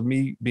result of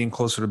me being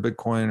closer to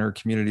Bitcoin or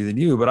community than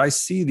you, but I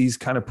see these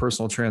kind of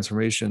personal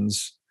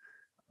transformations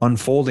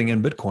unfolding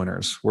in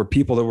Bitcoiners, where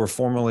people that were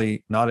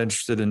formerly not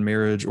interested in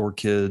marriage or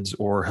kids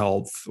or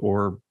health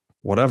or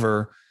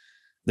whatever,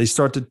 they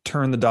start to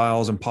turn the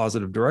dials in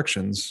positive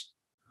directions.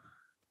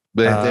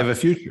 They have a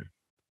future.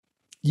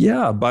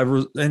 Yeah,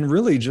 and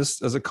really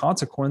just as a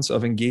consequence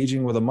of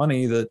engaging with the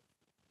money that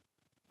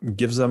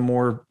gives them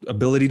more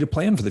ability to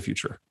plan for the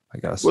future, I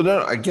guess. Well,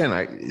 no, again,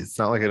 it's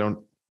not like I don't.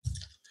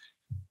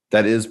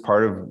 That is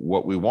part of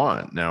what we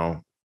want.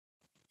 Now,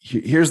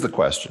 here's the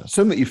question.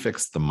 Assume that you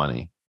fixed the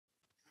money.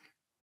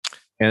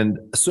 And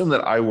assume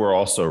that I were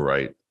also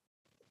right,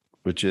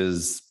 which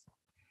is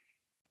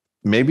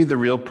maybe the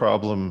real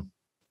problem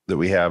that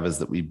we have is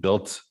that we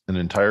built an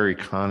entire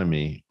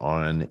economy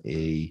on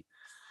a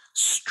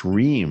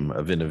stream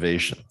of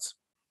innovations.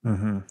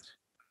 Mm-hmm.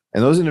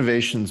 And those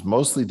innovations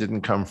mostly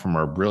didn't come from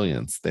our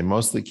brilliance. They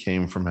mostly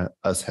came from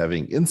us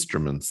having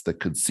instruments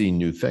that could see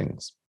new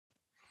things.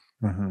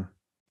 Mm-hmm.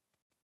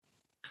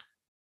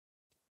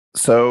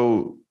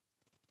 So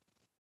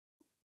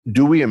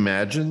do we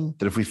imagine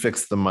that if we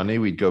fixed the money,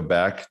 we'd go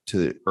back to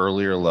the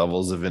earlier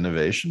levels of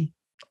innovation?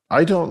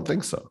 I don't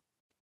think so.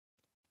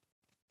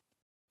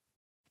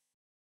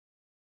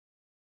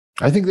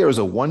 I think there was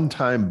a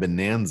one-time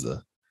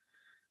bonanza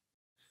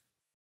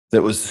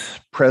that was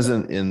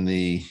present in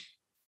the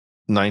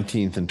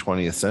 19th and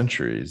 20th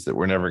centuries that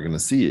we're never going to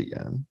see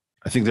again.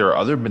 I think there are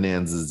other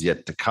bonanzas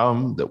yet to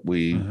come that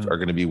we are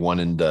going to be one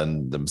and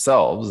done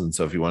themselves. And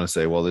so if you want to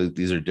say, well,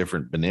 these are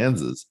different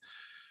bonanzas,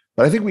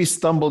 but I think we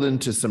stumbled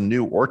into some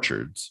new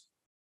orchards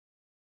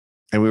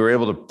and we were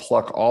able to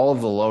pluck all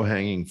of the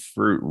low-hanging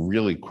fruit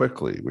really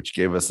quickly, which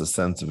gave us a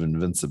sense of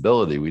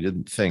invincibility. We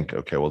didn't think,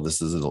 okay, well,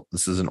 this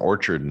is an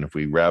orchard, and if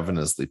we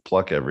ravenously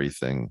pluck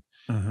everything,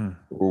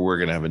 we're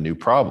going to have a new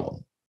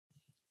problem.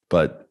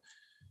 But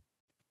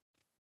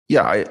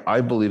yeah,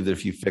 I believe that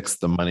if you fix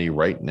the money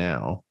right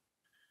now,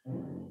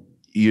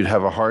 you'd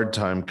have a hard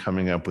time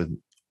coming up with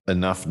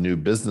enough new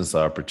business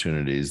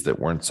opportunities that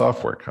weren't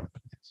software companies.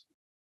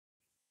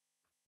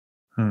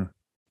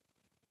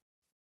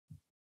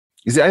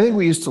 You see, I think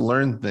we used to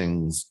learn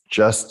things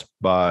just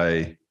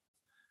by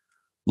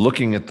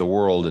looking at the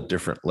world at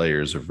different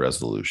layers of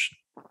resolution.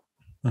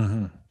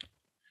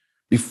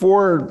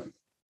 Before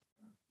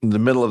the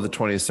middle of the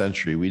 20th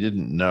century, we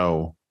didn't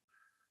know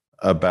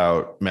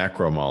about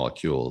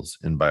macromolecules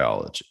in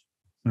biology,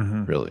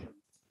 really.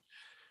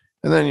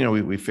 And then,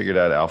 we figured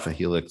out alpha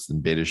helix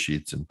and beta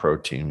sheets in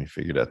protein. We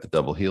figured out the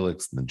double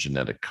helix and the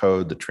genetic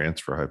code, the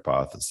transfer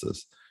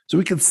hypothesis. So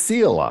we could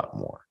see a lot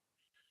more.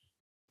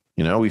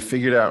 We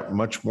figured out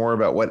much more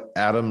about what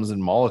atoms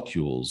and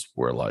molecules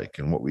were like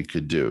and what we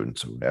could do. And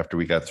so after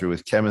we got through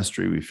with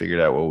chemistry, we figured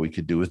out what we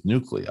could do with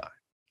nuclei.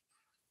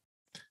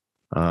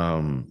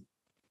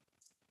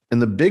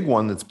 And the big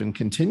one that's been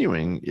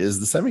continuing is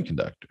the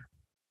semiconductor.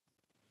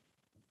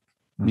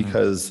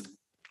 Because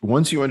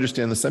once you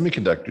understand the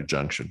semiconductor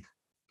junction,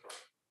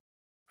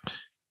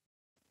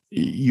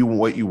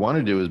 what you want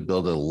to do is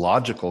build a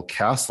logical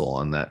castle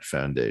on that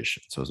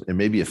foundation. So it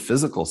may be a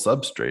physical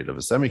substrate of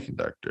a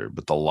semiconductor,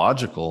 but the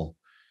logical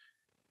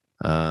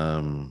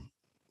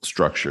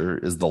structure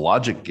is the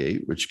logic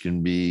gate, which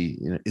can be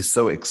is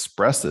so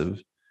expressive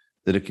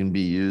that it can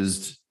be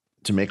used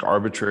to make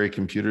arbitrary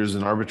computers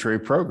and arbitrary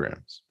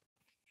programs.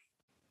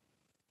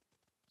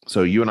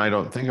 So you and I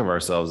don't think of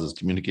ourselves as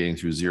communicating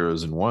through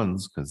zeros and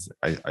ones, because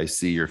I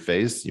see your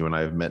face. You and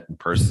I have met in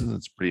person.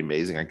 It's pretty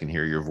amazing. I can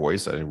hear your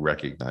voice. I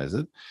recognize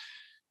it.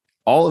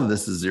 All of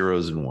this is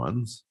zeros and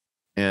ones.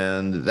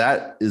 And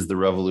that is the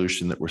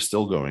revolution that we're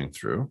still going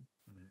through.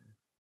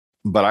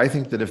 But I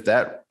think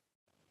that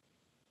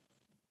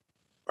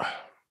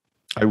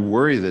I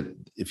worry that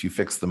if you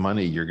fix the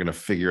money, you're going to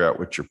figure out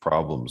what your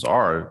problems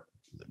are.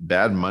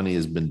 Bad money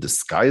has been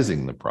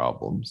disguising the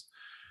problems.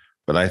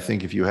 But I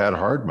think if you had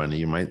hard money,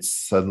 you might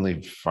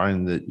suddenly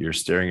find that you're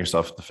staring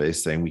yourself in the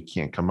face saying we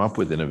can't come up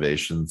with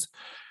innovations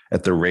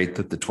at the rate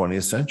that the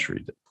 20th century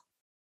did.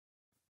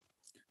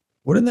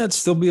 Wouldn't that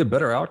still be a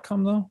better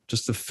outcome, though?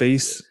 Just to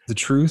face the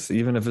truth,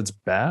 even if it's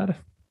bad?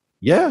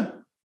 Yeah.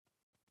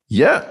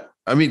 Yeah.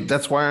 I mean,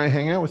 that's why I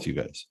hang out with you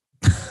guys.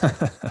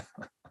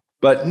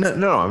 But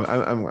no,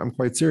 I'm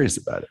quite serious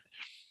about it.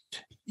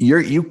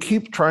 You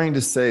keep trying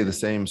to say the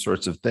same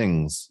sorts of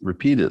things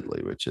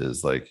repeatedly, which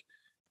is like,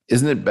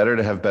 isn't it better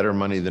to have better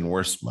money than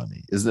worse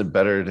money? Isn't it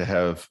better to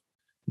have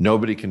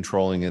nobody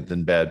controlling it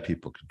than bad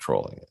people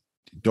controlling it?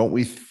 Don't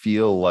we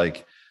feel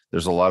like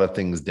there's a lot of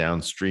things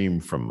downstream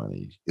from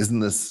money?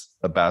 Isn't this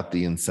about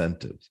the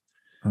incentives?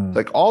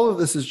 Like all of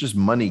this is just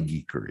money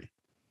geekery.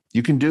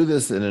 You can do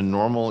this in a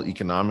normal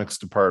economics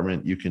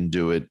department. You can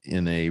do it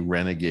in a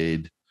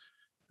renegade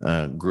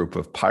group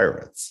of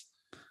pirates.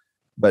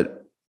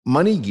 But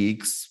money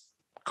geeks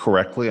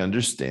correctly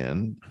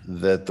understand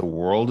that the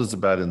world is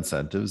about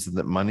incentives and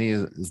that money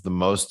is the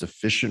most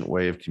efficient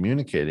way of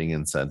communicating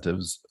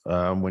incentives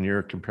when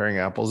you're comparing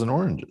apples and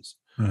oranges.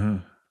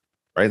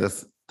 Right?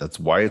 That's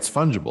why it's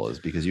fungible, is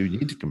because you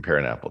need to compare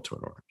an apple to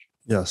an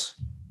orange.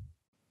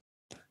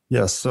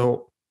 Yes.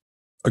 So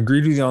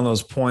agreed with you on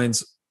those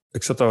points,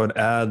 except I would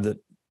add that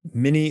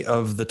many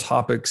of the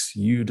topics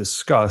you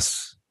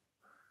discuss,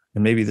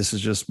 and maybe this is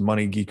just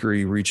money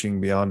geekery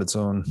reaching beyond its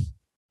own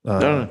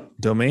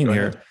domain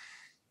here,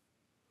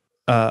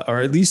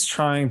 are at least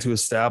trying to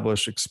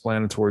establish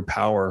explanatory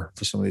power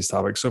for some of these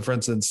topics. So for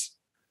instance,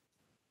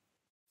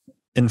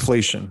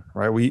 inflation,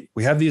 right? We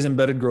have these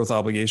embedded growth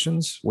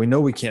obligations. We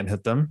know we can't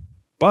hit them,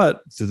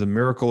 but through the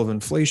miracle of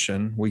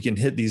inflation, we can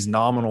hit these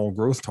nominal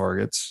growth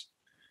targets.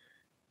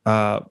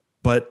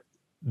 But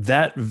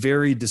that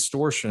very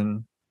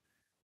distortion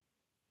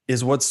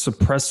is what's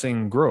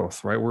suppressing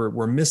growth, right?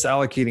 We're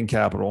misallocating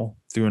capital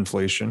through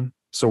inflation.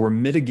 So we're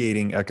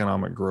mitigating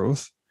economic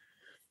growth.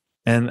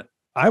 And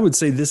I would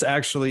say this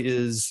actually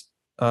is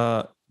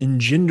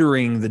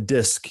engendering the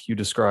DISC you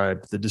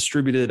described, the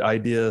distributed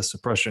idea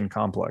suppression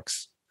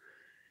complex,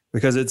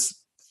 because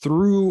it's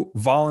through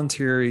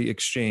voluntary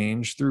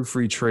exchange, through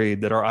free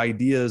trade, that our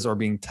ideas are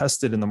being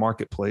tested in the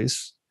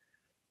marketplace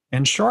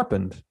and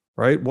sharpened,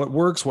 right? What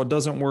works, what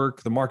doesn't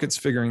work, the market's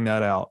figuring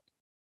that out.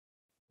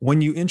 When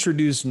you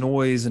introduce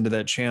noise into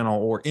that channel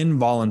or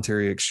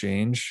involuntary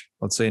exchange,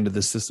 let's say into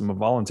the system of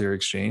voluntary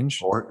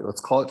exchange, or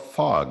let's call it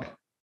fog.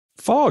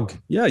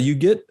 Yeah, you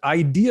get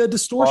idea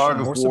distortion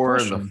Fog or of war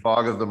and suppression. the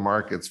fog of the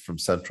markets from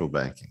central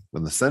banking.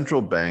 When the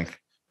central bank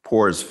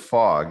pours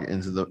fog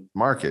into the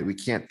market, we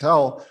can't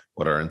tell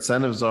what our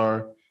incentives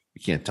are.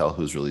 We can't tell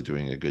who's really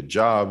doing a good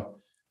job.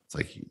 It's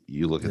like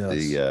you look at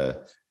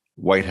the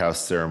White House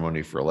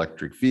ceremony for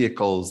electric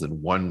vehicles,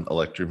 and one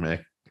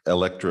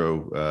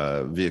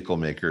electro vehicle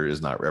maker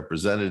is not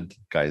represented. The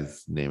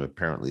guy's name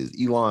apparently is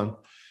Elon.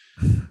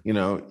 You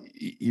know,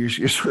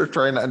 you're sort of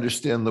trying to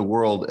understand the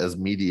world as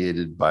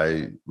mediated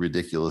by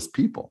ridiculous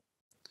people.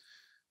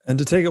 And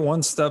to take it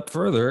one step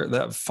further,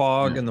 that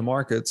fog in the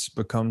markets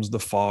becomes the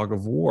fog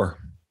of war.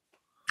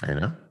 I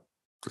know.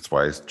 That's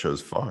why I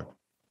chose fog.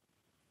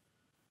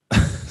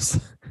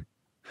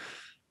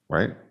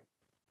 Right?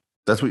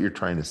 That's what you're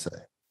trying to say.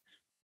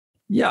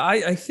 Yeah,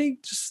 I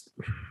think just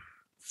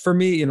for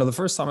me, you know, the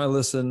first time I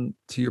listened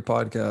to your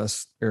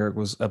podcast, Eric,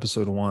 was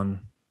episode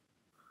 1.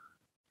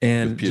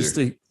 And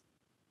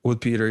with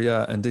Peter,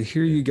 yeah. And to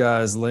hear you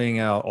guys laying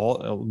out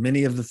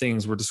many of the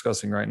things we're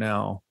discussing right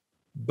now,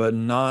 but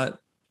not,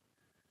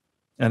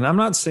 and I'm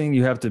not saying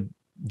you have to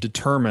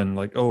determine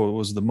like, oh, it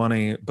was the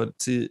money, but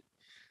to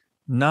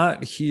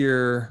not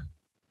hear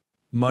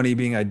money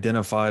being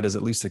identified as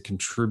at least a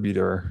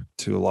contributor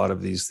to a lot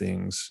of these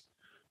things.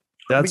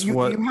 That's you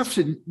have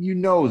to, you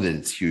know, that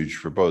it's huge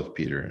for both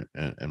Peter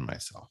and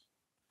myself.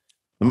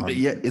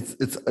 Yeah, it's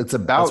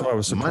about that's why I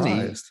was surprised.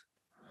 Money.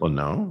 Well,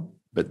 no,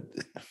 but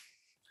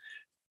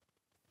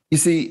you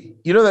see,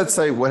 you know that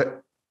site,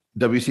 what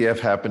WTF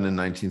happened in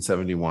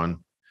 1971? Of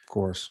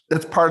course.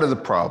 That's part of the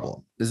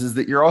problem. This is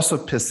that you're also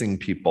pissing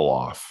people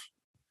off,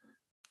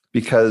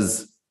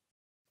 because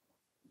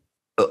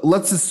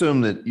let's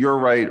assume that you're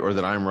right or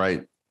that I'm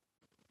right.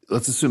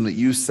 Let's assume that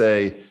you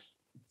say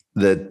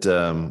that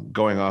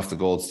going off the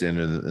gold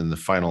standard in the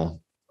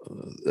final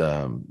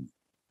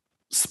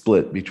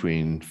split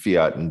between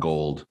fiat and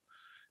gold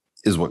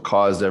is what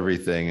caused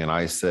everything. And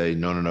I say,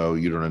 no,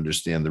 you don't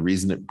understand. The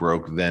reason it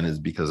broke then is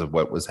because of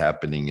what was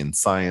happening in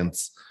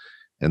science,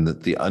 and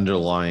that the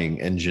underlying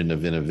engine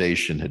of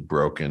innovation had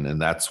broken.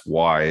 And that's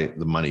why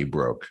the money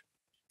broke.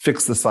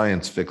 Fix the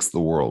science, fix the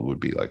world would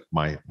be like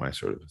my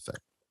sort of a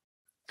thing.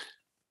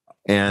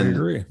 And I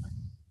agree.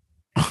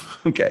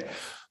 Okay.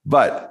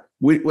 But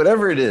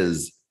whatever it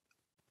is,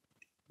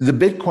 the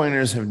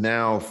Bitcoiners have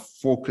now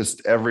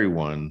focused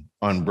everyone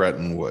on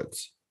Bretton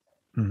Woods.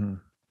 Mm-hmm.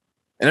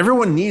 And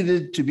everyone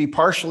needed to be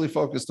partially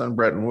focused on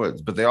Bretton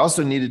Woods, but they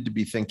also needed to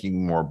be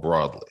thinking more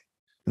broadly.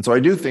 And so I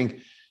do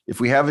think if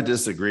we have a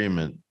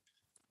disagreement,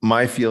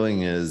 my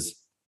feeling is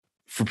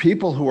for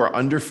people who are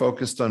under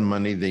focused on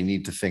money, they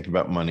need to think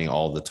about money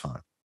all the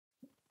time.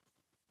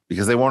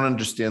 because they won't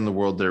understand the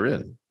world they're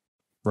in.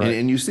 Right.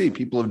 And you see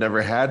people have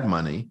never had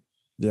money,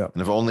 yeah, and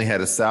have only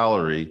had a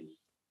salary,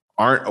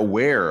 aren't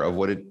aware of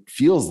what it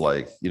feels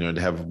like,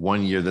 to have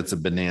one year that's a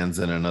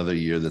bonanza and another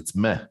year that's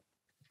meh.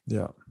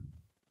 yeah,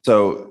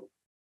 So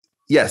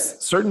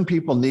yes, certain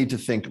people need to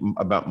think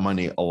about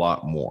money a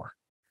lot more.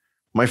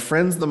 My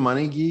friends, the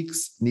money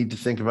geeks, need to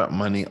think about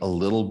money a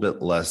little bit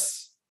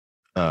less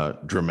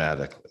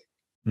dramatically.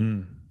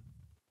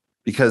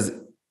 Because,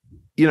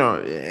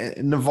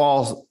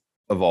 Naval,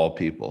 of all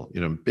people,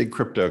 big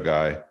crypto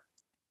guy,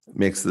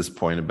 makes this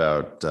point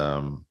about,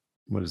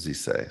 what does he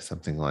say?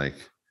 Something like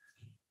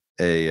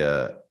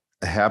a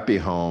happy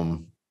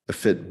home, a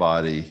fit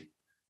body,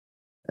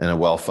 and a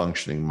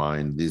well-functioning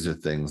mind. These are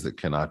things that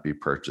cannot be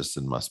purchased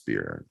and must be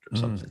earned, or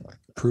something like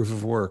that. Proof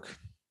of work.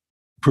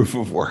 Proof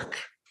of work.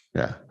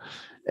 Yeah.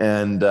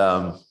 And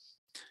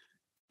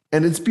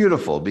it's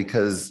beautiful,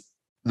 because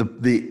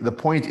the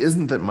point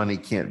isn't that money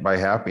can't buy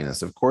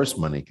happiness. Of course,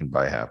 money can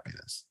buy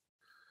happiness.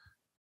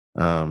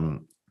 Well,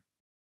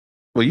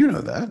 you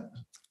know that.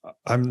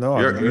 I'm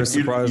very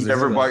surprised. You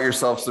never bought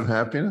yourself some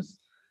happiness?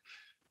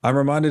 I'm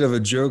reminded of a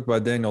joke by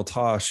Daniel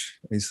Tosh.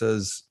 He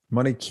says,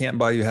 money can't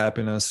buy you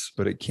happiness,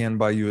 but it can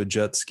buy you a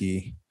jet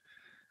ski.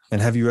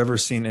 And have you ever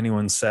seen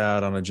anyone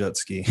sad on a jet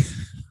ski?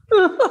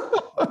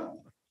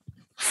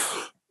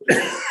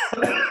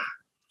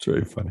 It's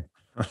very funny.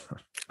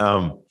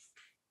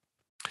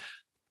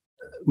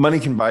 Money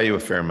can buy you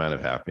a fair amount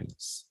of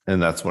happiness. And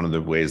that's one of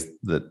the ways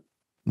that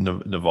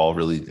Naval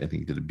really, I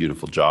think, did a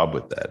beautiful job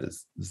with that,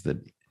 is that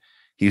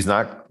he's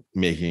not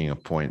making a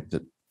point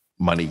that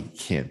money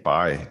can't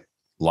buy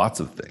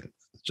lots of things.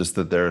 It's just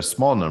that there are a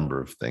small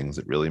number of things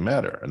that really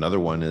matter. Another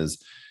one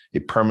is a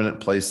permanent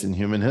place in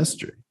human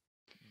history.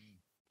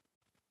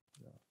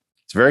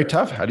 It's very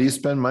tough. How do you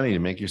spend money to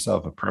make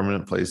yourself a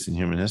permanent place in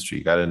human history?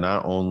 You got to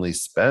not only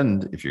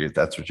spend, if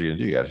that's what you're going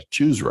to do, you got to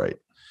choose right.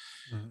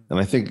 And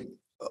I think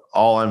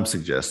all I'm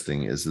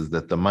suggesting is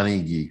that the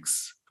money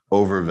geeks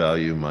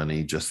overvalue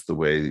money just the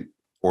way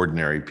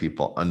ordinary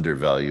people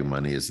undervalue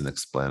money as an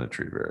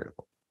explanatory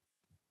variable.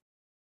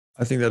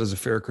 I think that is a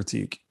fair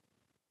critique.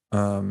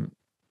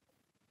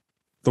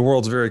 The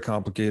world's very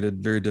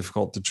complicated, very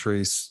difficult to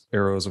trace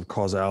arrows of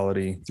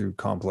causality through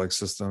complex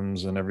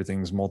systems, and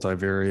everything's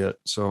multivariate.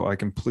 So I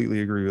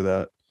completely agree with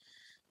that.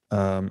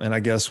 And I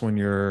guess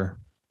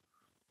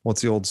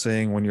what's the old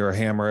saying? When you're a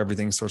hammer,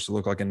 everything starts to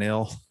look like a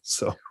nail.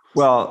 So,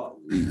 well,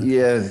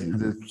 yeah,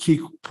 the key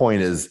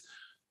point is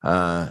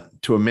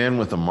to a man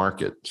with a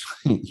market,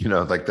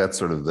 like that's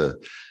sort of the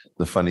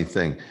funny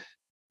thing.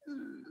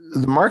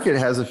 The market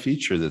has a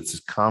feature that's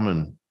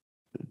common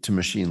to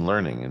machine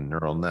learning and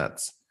neural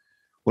nets.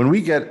 When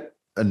we get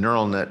a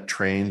neural net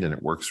trained and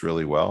it works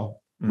really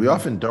well, we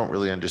often don't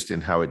really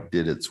understand how it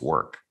did its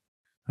work.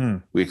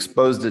 We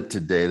exposed it to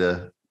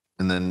data,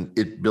 and then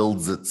it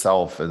builds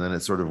itself, and then it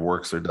sort of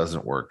works or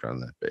doesn't work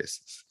on that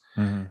basis.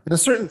 In a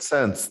certain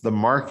sense, the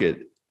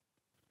market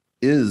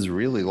is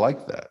really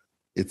like that.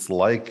 It's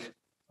like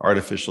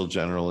artificial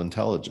general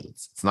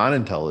intelligence. It's not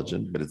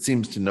intelligent, but it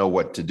seems to know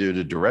what to do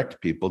to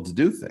direct people to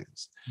do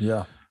things.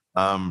 Yeah.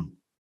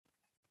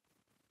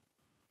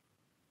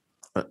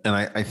 And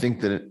I think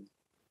that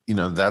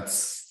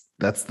that's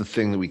the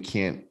thing that we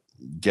can't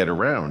get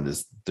around,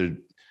 is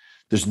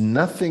there's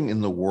nothing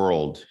in the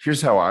world.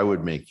 Here's how I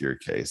would make your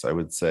case. I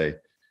would say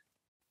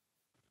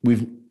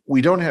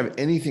we don't have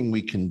anything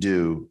we can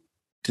do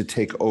to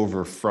take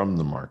over from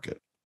the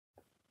market.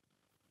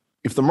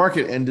 If the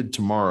market ended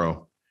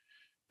tomorrow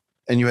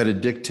and you had a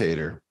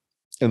dictator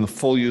and the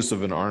full use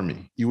of an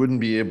army, you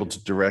wouldn't be able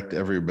to direct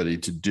everybody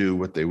to do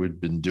what they would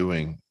have been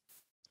doing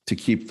to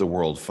keep the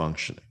world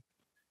functioning.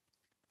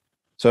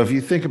 So if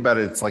you think about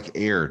it, it's like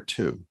air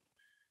too.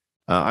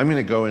 I'm going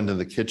to go into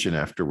the kitchen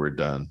after we're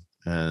done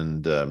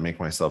and make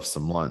myself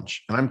some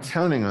lunch. And I'm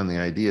counting on the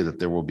idea that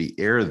there will be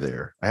air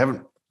there. I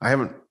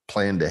haven't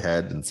planned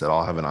ahead and said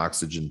I'll have an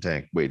oxygen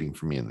tank waiting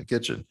for me in the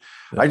kitchen.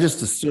 Yeah. I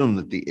just assume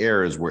that the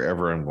air is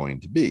wherever I'm going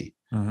to be.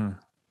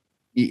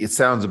 It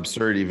sounds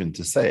absurd even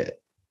to say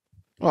it.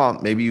 Well,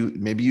 maybe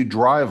you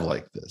drive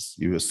like this.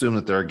 You assume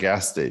that there are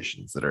gas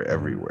stations that are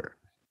everywhere.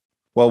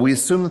 Well, we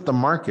assume that the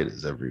market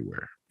is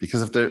everywhere,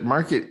 because if the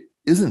market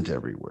isn't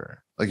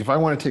everywhere, like if I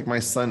want to take my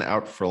son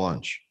out for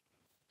lunch,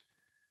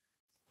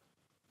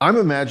 I'm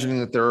imagining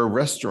that there are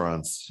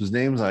restaurants whose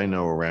names I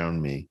know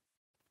around me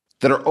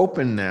that are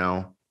open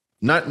now,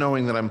 not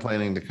knowing that I'm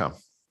planning to come.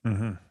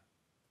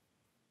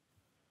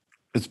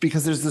 It's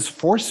because there's this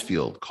force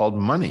field called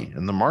money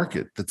in the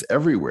market that's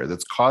everywhere,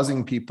 that's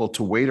causing people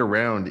to wait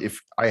around.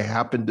 If I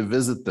happen to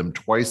visit them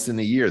twice in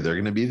a year, they're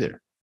going to be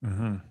there.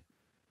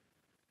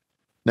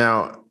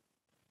 Now,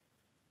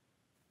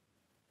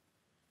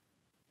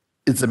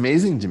 it's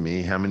amazing to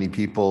me how many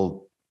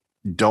people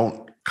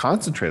don't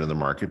concentrate on the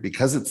market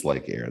because it's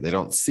like air. They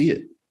don't see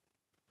it.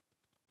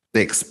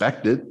 They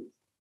expect it.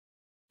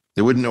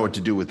 They wouldn't know what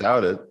to do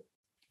without it.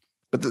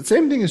 But the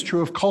same thing is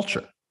true of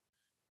culture.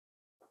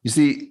 You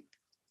see,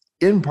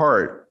 in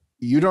part,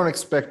 you don't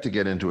expect to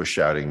get into a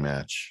shouting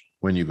match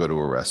when you go to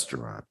a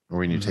restaurant or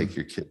when you take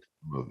your kid.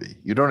 movie.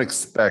 You don't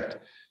expect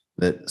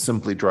that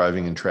simply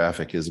driving in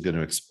traffic is going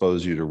to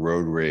expose you to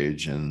road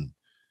rage, and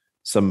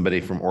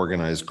somebody from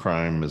organized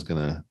crime is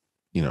going to,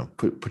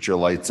 put your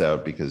lights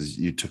out because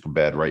you took a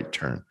bad right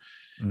turn.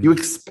 Mm-hmm. You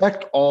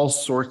expect all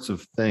sorts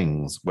of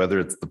things, whether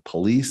it's the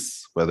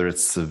police, whether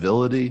it's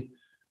civility,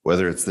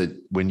 whether it's that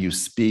when you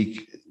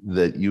speak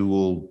that you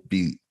will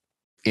be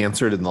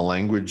answered in the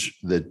language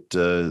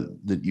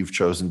that you've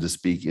chosen to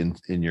speak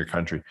in your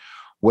country.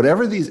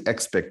 Whatever these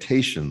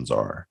expectations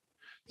are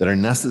that are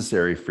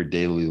necessary for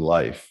daily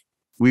life,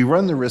 we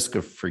run the risk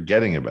of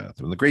forgetting about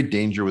them. The great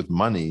danger with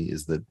money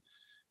is that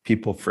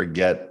people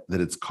forget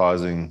that it's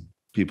causing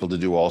people to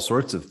do all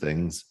sorts of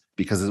things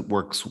because it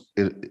works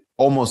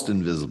almost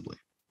invisibly.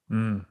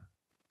 And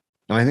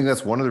I think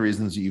that's one of the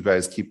reasons you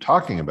guys keep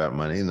talking about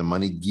money, and the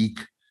money geek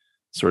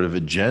sort of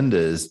agenda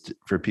is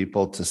for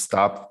people to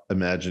stop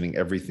imagining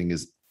everything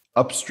is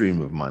upstream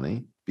of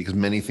money, because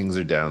many things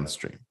are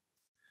downstream.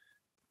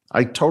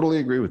 I totally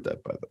agree with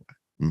that, by the way.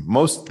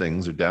 Most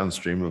things are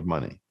downstream of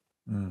money,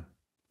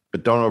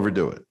 but don't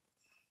overdo it.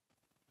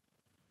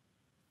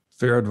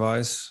 Fair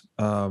advice.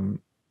 And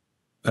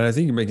I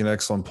think you make an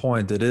excellent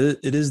point that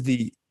it is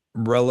the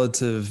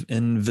relative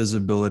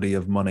invisibility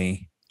of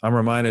money. I'm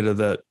reminded of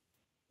that.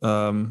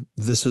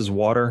 This is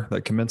water,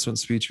 that commencement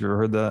speech. Have you ever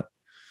heard that?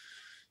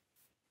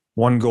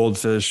 One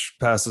goldfish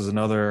passes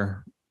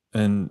another,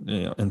 and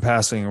in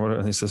passing or whatever,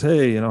 and he says,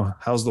 "Hey,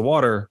 how's the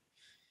water?"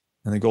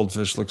 And the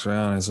goldfish looks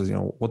around and says,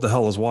 "What the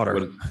hell is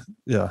water?"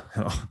 Yeah.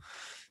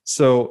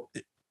 So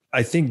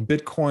I think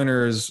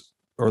Bitcoiners,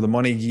 or the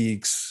money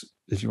geeks,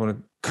 if you want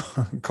to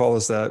call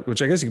us that,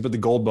 which I guess you can put the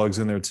gold bugs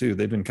in there too.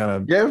 They've been kind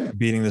of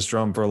beating this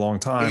drum for a long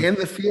time. And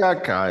the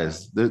fiat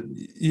guys,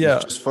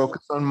 just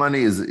focus on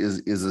money is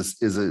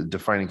a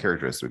defining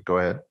characteristic. Go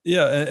ahead.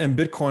 Yeah, and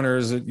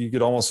Bitcoiners, you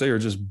could almost say, are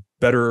just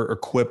better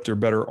equipped or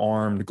better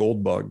armed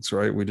gold bugs,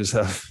 right? We just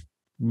have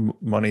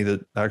money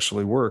that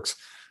actually works.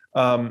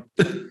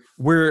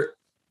 Where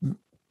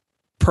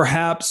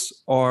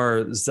perhaps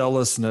our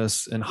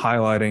zealousness in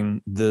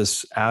highlighting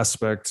this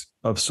aspect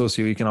of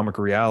socioeconomic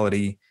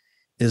reality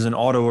is an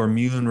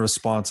autoimmune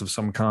response of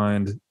some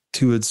kind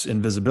to its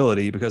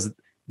invisibility, because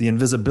the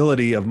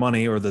invisibility of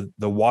money, or the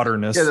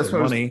waterness of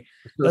money,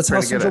 that's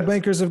how central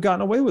bankers have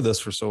gotten away with this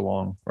for so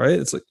long, right?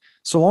 It's like,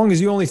 so long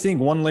as you only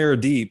think one layer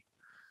deep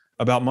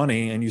about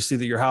money, and you see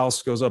that your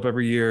house goes up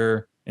every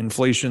year,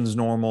 inflation's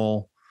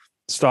normal,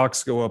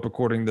 stocks go up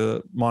according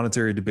to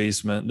monetary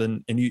debasement,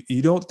 and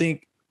you don't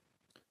think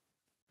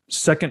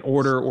second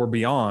order or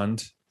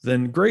beyond,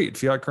 then great.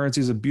 Fiat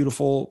currency is a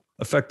beautiful,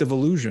 effective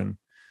illusion.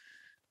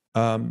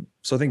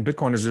 So I think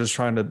Bitcoiners are just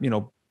trying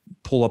to,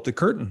 pull up the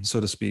curtain,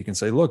 so to speak, and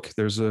say, look,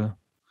 there's a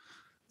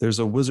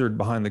wizard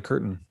behind the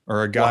curtain,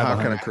 or a guy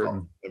behind the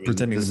curtain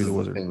pretending to be the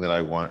wizard. Thing that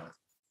I want.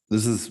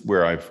 This is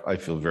where I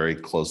feel very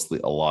closely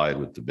allied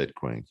with the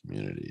Bitcoin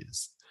community.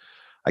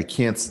 I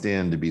can't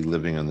stand to be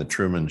living on the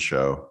Truman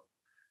Show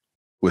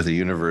with a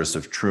universe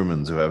of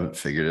Trumans who haven't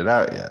figured it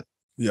out yet.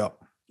 Yeah.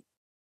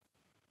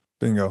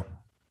 Bingo.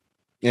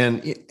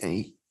 And,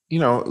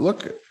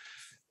 look,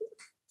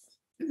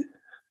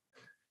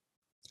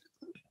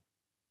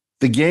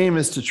 the game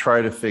is to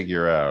try to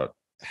figure out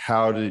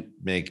how to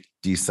make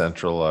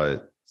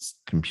decentralized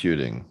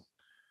computing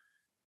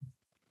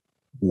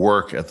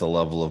work at the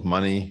level of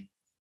money,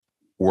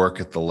 work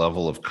at the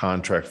level of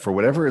contract, for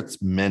whatever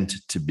it's meant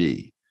to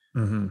be.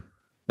 Mm-hmm. In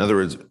other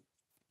words,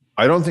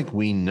 I don't think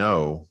we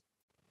know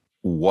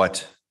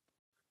what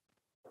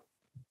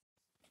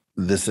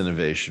this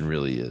innovation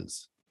really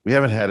is. We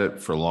haven't had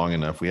it for long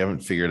enough. We haven't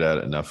figured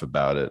out enough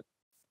about it.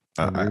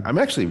 I'm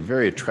actually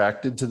very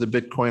attracted to the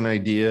Bitcoin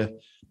idea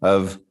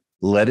of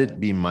let it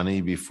be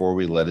money before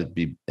we let it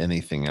be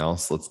anything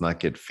else. Let's not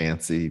get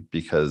fancy,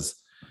 because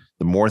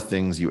the more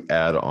things you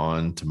add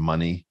on to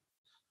money,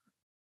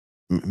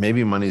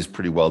 maybe money is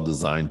pretty well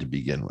designed to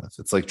begin with.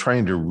 It's like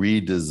trying to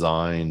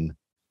redesign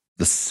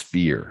the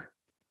sphere.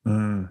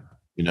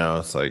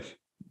 It's like,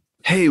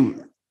 hey,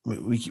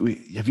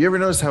 we have you ever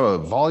noticed how a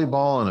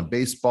volleyball and a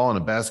baseball and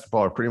a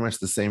basketball are pretty much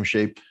the same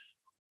shape?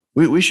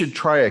 We should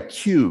try a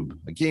cube,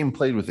 a game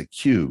played with a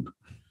cube.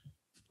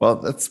 Well,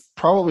 that's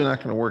probably not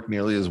going to work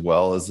nearly as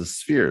well as the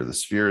sphere. The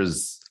sphere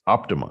is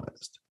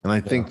optimized. And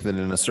I think that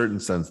in a certain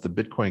sense, the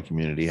Bitcoin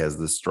community has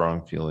this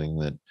strong feeling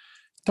that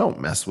don't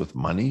mess with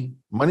money.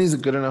 Money is a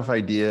good enough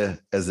idea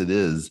as it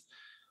is.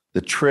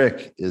 The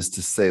trick is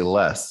to say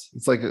less.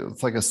 It's like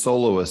a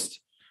soloist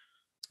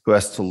who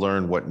has to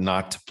learn what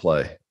not to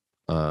play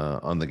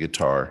on the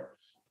guitar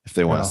if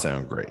they want to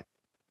sound great.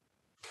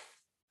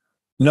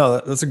 No,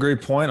 that's a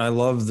great point. I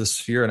love the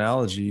sphere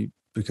analogy,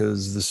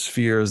 because the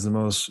sphere is the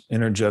most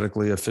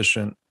energetically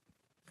efficient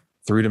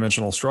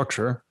three-dimensional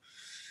structure.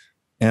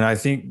 And I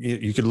think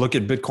you could look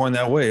at Bitcoin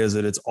that way, is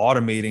that it's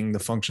automating the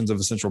functions of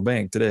a central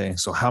bank today.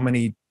 So how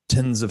many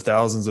tens of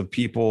thousands of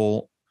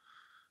people,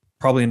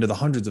 probably into the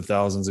hundreds of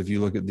thousands, if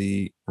you look at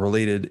the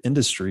related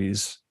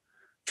industries,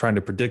 trying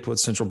to predict what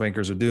central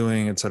bankers are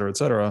doing, et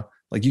cetera,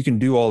 like you can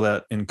do all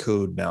that in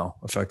code now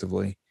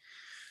effectively.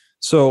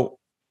 So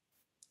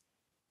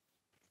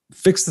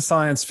fix the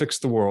science, fix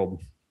the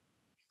world.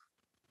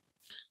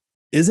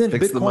 Isn't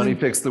fix Bitcoin the money,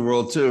 fix the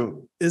world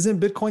too? Isn't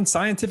Bitcoin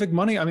scientific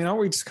money? I mean,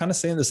 aren't we just kind of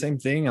saying the same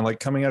thing and like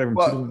coming at it in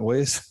two different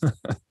ways?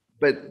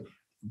 but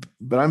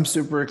I'm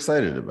super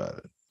excited about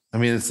it. I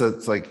mean,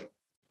 it's like,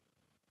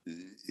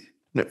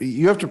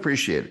 you have to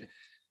appreciate it.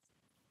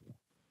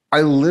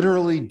 I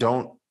literally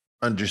don't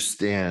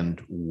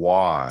understand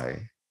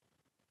why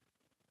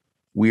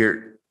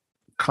we're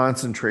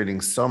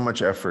concentrating so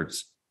much of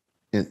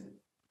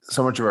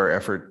our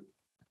effort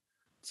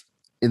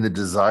in the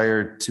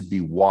desire to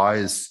be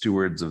wise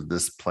stewards of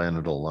this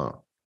planet alone.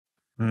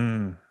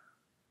 You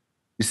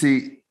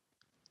see,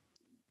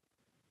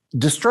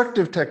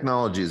 destructive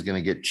technology is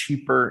going to get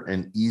cheaper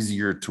and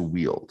easier to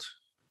wield.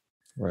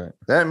 Right.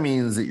 That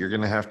means that you're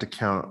going to have to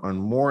count on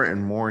more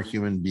and more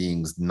human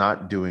beings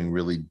not doing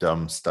really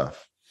dumb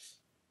stuff.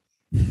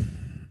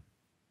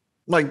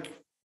 Like,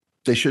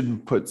 they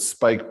shouldn't put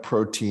spike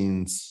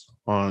proteins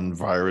on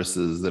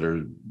viruses that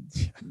are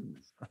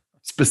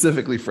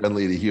specifically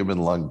friendly to human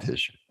lung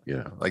tissue. You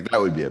know, like that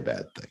would be a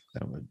bad thing.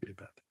 That would be a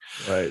bad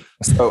thing. Right.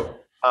 So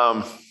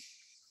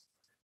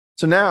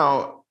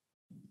now,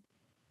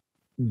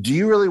 do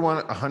you really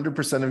want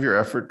 100% of your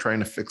effort trying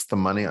to fix the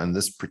money on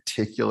this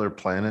particular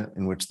planet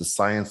in which the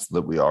science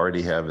that we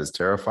already have is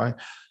terrifying?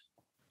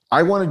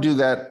 I want to do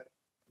that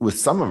with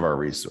some of our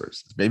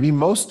resources, maybe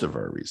most of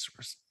our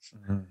resources.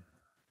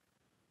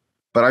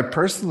 But I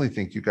personally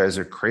think you guys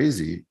are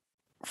crazy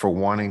for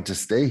wanting to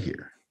stay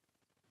here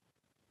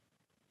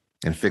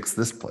and fix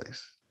this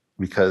place,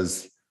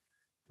 because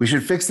we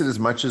should fix it as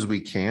much as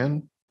we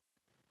can.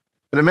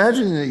 But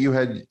imagine that you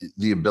had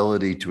the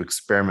ability to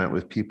experiment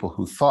with people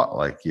who thought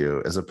like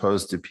you, as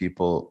opposed to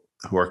people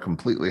who are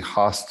completely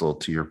hostile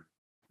to your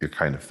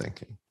kind of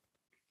thinking.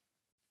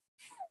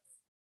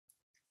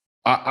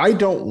 I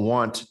don't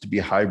want to be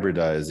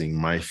hybridizing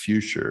my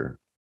future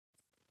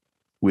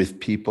with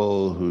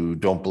people who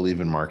don't believe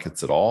in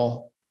markets at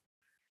all.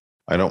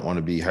 I don't want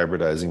to be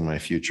hybridizing my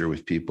future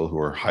with people who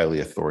are highly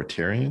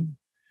authoritarian.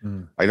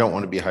 I don't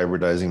want to be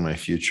hybridizing my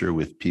future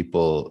with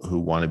people who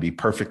want to be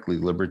perfectly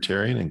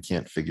libertarian and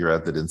can't figure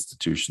out that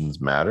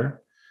institutions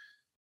matter.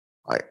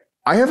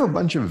 I have a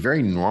bunch of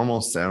very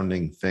normal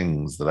sounding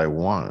things that I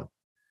want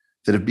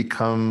that have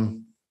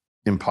become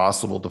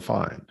impossible to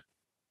find.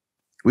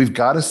 We've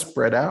got to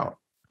spread out.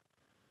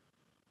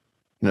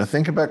 You know,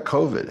 think about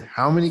COVID.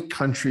 How many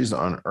countries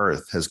on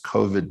earth has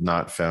COVID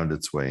not found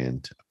its way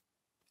into?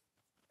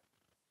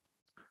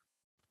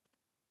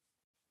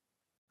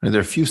 And there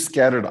are a few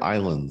scattered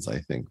islands, I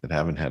think, that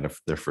haven't had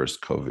their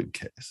first COVID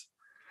case.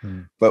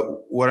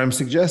 But what I'm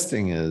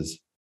suggesting is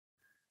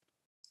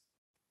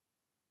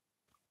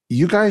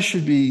you guys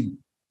should be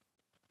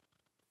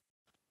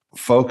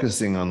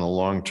focusing on the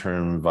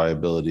long-term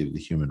viability of the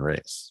human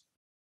race.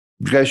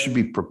 You guys should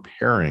be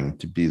preparing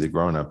to be the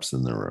grown-ups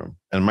in the room.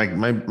 And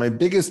my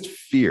biggest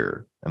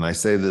fear, and I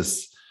say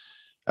this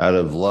out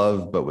of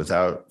love but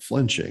without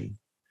flinching,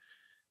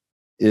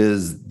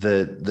 is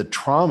that the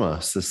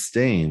trauma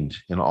sustained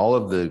in all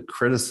of the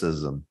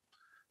criticism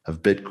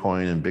of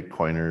Bitcoin and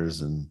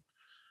Bitcoiners and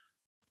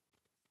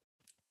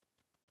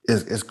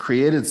has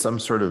created some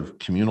sort of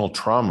communal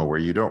trauma where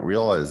you don't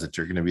realize that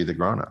you're going to be the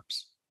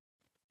grown-ups.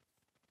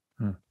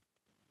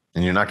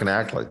 And you're not going to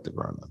act like the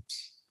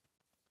grown-ups.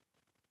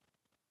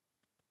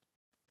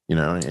 You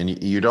know,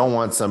 and you don't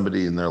want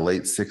somebody in their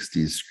late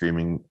 60s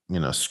screaming, you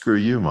know, screw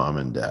you, mom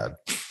and dad.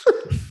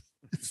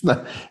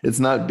 It's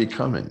not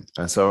becoming.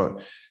 And so,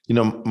 you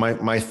know,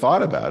 my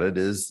thought about it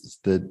is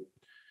that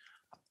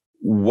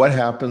what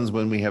happens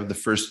when we have the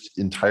first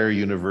entire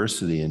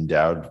university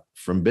endowed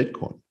from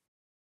Bitcoin?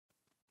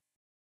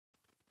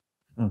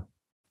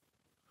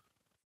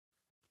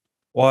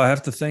 Well, I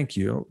have to thank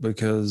you,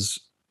 because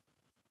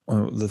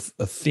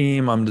a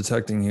theme I'm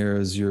detecting here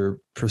is you're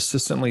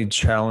persistently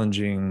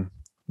challenging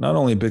not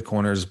only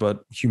Bitcoiners,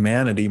 but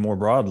humanity more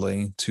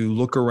broadly to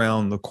look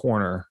around the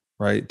corner,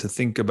 right? To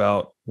think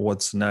about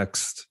what's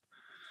next,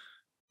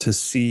 to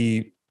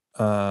see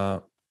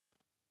beyond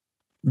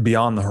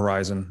the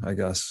horizon, I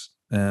guess.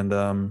 And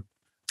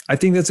I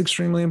think that's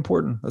extremely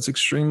important. That's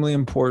extremely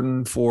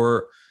important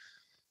for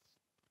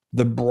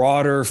the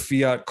broader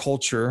fiat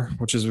culture,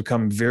 which has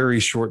become very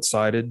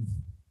short-sighted.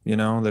 You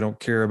know, they don't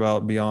care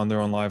about beyond their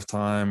own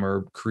lifetime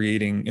or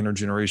creating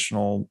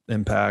intergenerational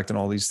impact and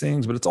all these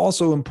things. But it's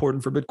also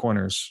important for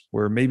Bitcoiners,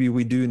 where maybe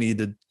we do need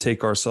to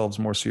take ourselves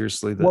more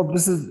seriously.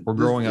 We're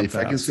growing up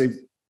fast.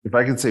 If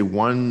I can say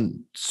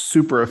one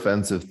super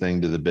offensive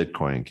thing to the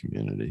Bitcoin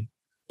community,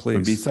 please,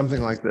 would be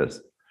something like this.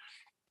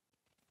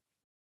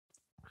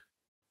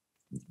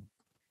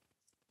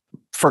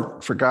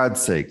 For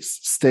God's sakes,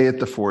 stay at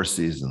the Four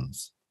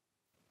Seasons,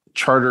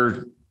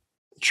 charter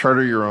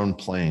your own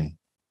plane,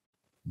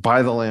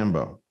 buy the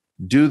Lambo,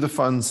 do the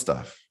fun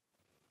stuff.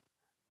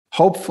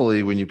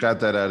 Hopefully, when you've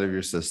got that out of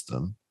your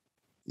system,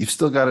 you've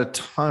still got a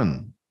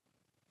ton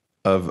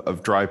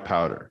of dry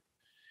powder.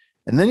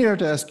 And then you have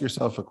to ask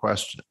yourself a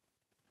question.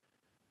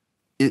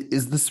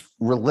 Is this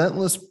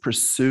relentless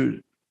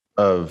pursuit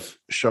of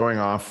showing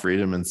off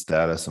freedom and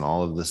status and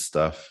all of this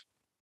stuff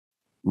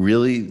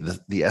really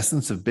the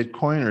essence of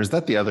Bitcoin, or is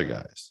that the other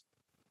guys?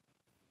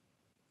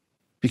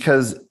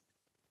 Because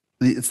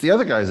it's the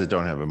other guys that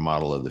don't have a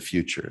model of the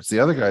future. It's the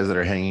other guys that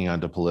are hanging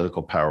on to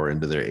political power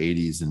into their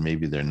 80s and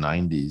maybe their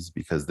 90s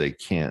because they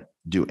can't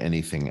do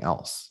anything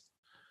else.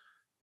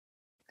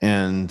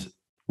 And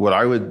what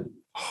I would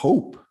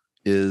hope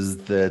is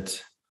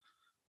that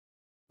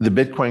the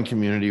Bitcoin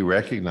community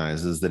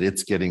recognizes that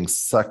it's getting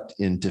sucked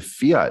into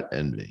fiat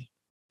envy.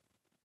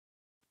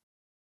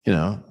 You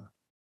know,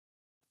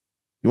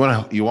 you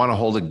want to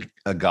hold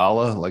a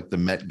gala like the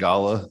Met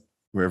Gala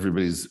where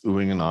everybody's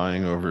oohing and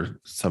aahing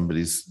over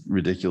somebody's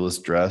ridiculous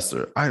dress,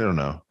 or I don't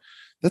know.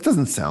 That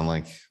doesn't sound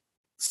like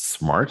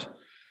smart.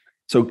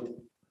 So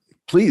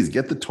please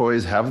get the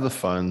toys, have the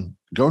fun,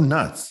 go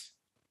nuts.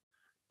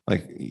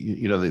 Like,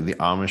 you know, the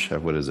Amish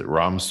have, what is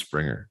it,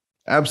 Springer.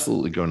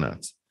 Absolutely go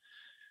nuts.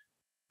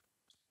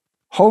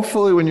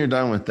 Hopefully when you're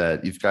done with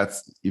that, you've got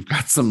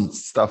some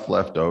stuff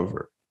left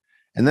over.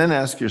 And then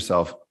ask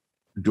yourself,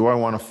 do I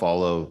want to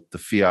follow the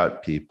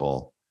fiat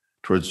people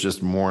towards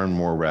just more and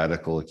more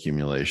radical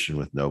accumulation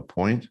with no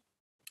point?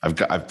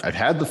 I've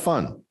had the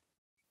fun.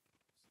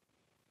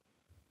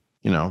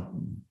 You know,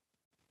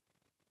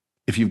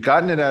 if you've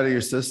gotten it out of your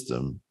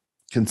system,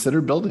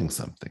 consider building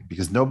something,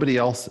 because nobody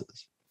else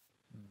is.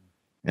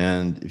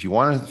 And if you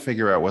want to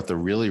figure out what the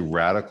really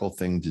radical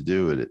thing to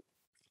do,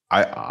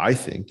 I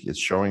think it's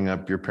showing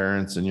up your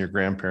parents and your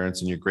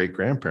grandparents and your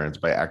great-grandparents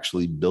by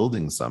actually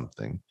building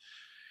something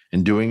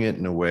and doing it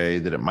in a way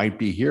that it might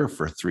be here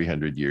for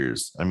 300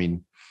 years. I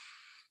mean,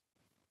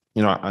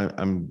 you know,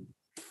 I'm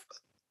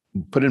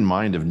put in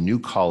mind of New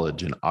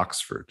College in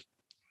Oxford.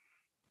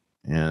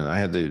 And I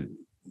had the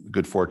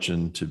good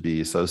fortune to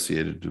be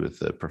associated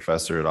with a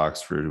professor at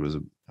Oxford who was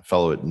a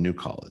fellow at New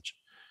College.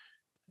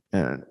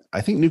 And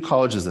I think New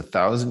College is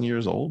 1,000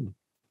 years old.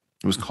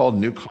 It was called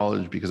New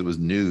College because it was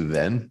new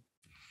then.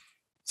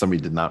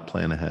 Somebody did not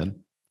plan ahead.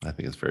 I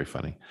think it's very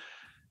funny.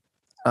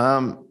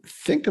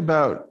 Think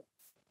about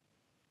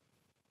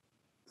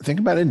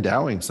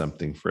endowing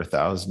something for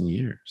 1,000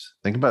 years.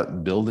 Think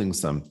about building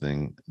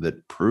something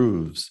that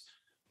proves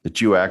that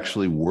you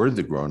actually were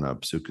the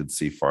grown-ups who could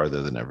see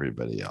farther than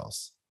everybody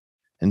else.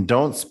 And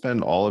don't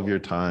spend all of your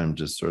time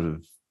just sort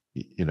of,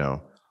 you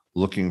know,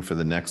 looking for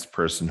the next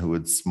person who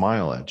would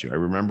smile at you. I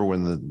remember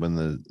when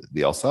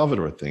the El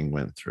Salvador thing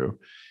went through,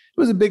 it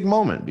was a big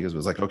moment because it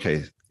was like,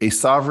 okay, a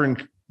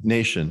sovereign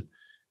nation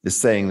is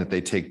saying that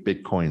they take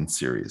Bitcoin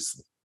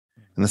seriously.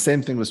 And the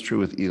same thing was true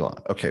with Elon.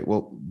 Okay,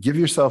 well, give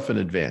yourself an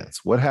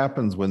advance. What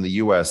happens when the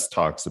US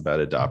talks about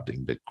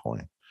adopting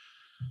Bitcoin,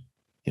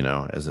 you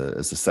know, as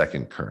a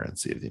second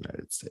currency of the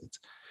United States?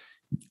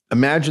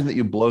 Imagine that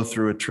you blow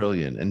through $1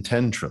 trillion and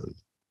 10 trillion.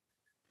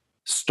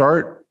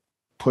 Start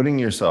putting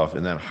yourself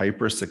in that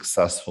hyper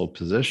successful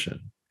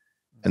position,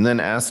 and then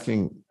ask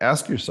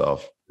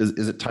yourself,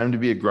 is it time to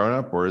be a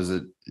grown-up, or is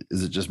it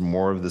just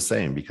more of the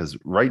same? Because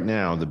right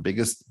now the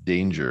biggest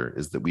danger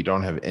is that we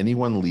don't have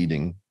anyone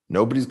leading.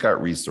 Nobody's got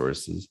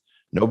resources.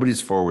 Nobody's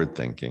forward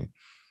thinking.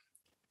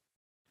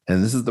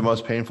 And this is the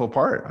most painful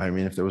part. I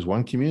mean, if there was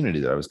one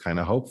community that I was kind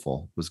of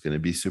hopeful was going to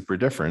be super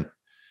different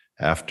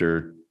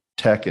after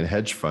tech and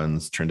hedge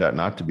funds turned out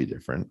not to be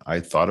different, I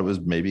thought it was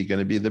maybe going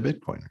to be the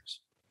Bitcoiners.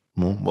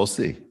 Well, we'll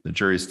see. The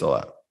jury's still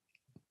out.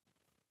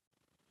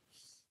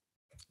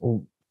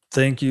 Well,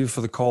 thank you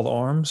for the call to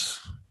arms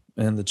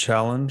and the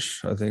challenge.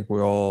 I think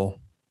we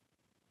all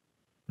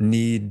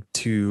need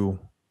to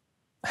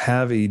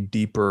have a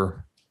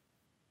deeper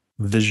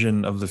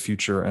vision of the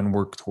future and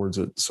work towards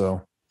it.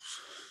 So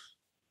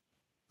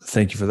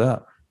thank you for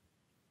that.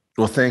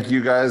 Well, thank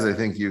you guys. I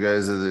think you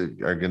guys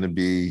are going to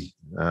be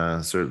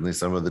certainly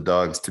some of the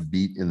dogs to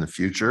beat in the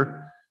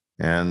future.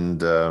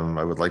 And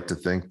I would like to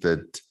think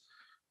that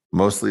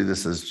mostly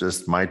this is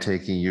just my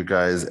taking you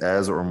guys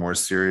as or more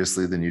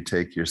seriously than you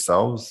take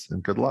yourselves.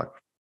 And good luck.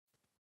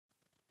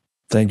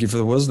 Thank you for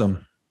the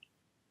wisdom.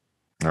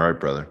 All right,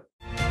 brother.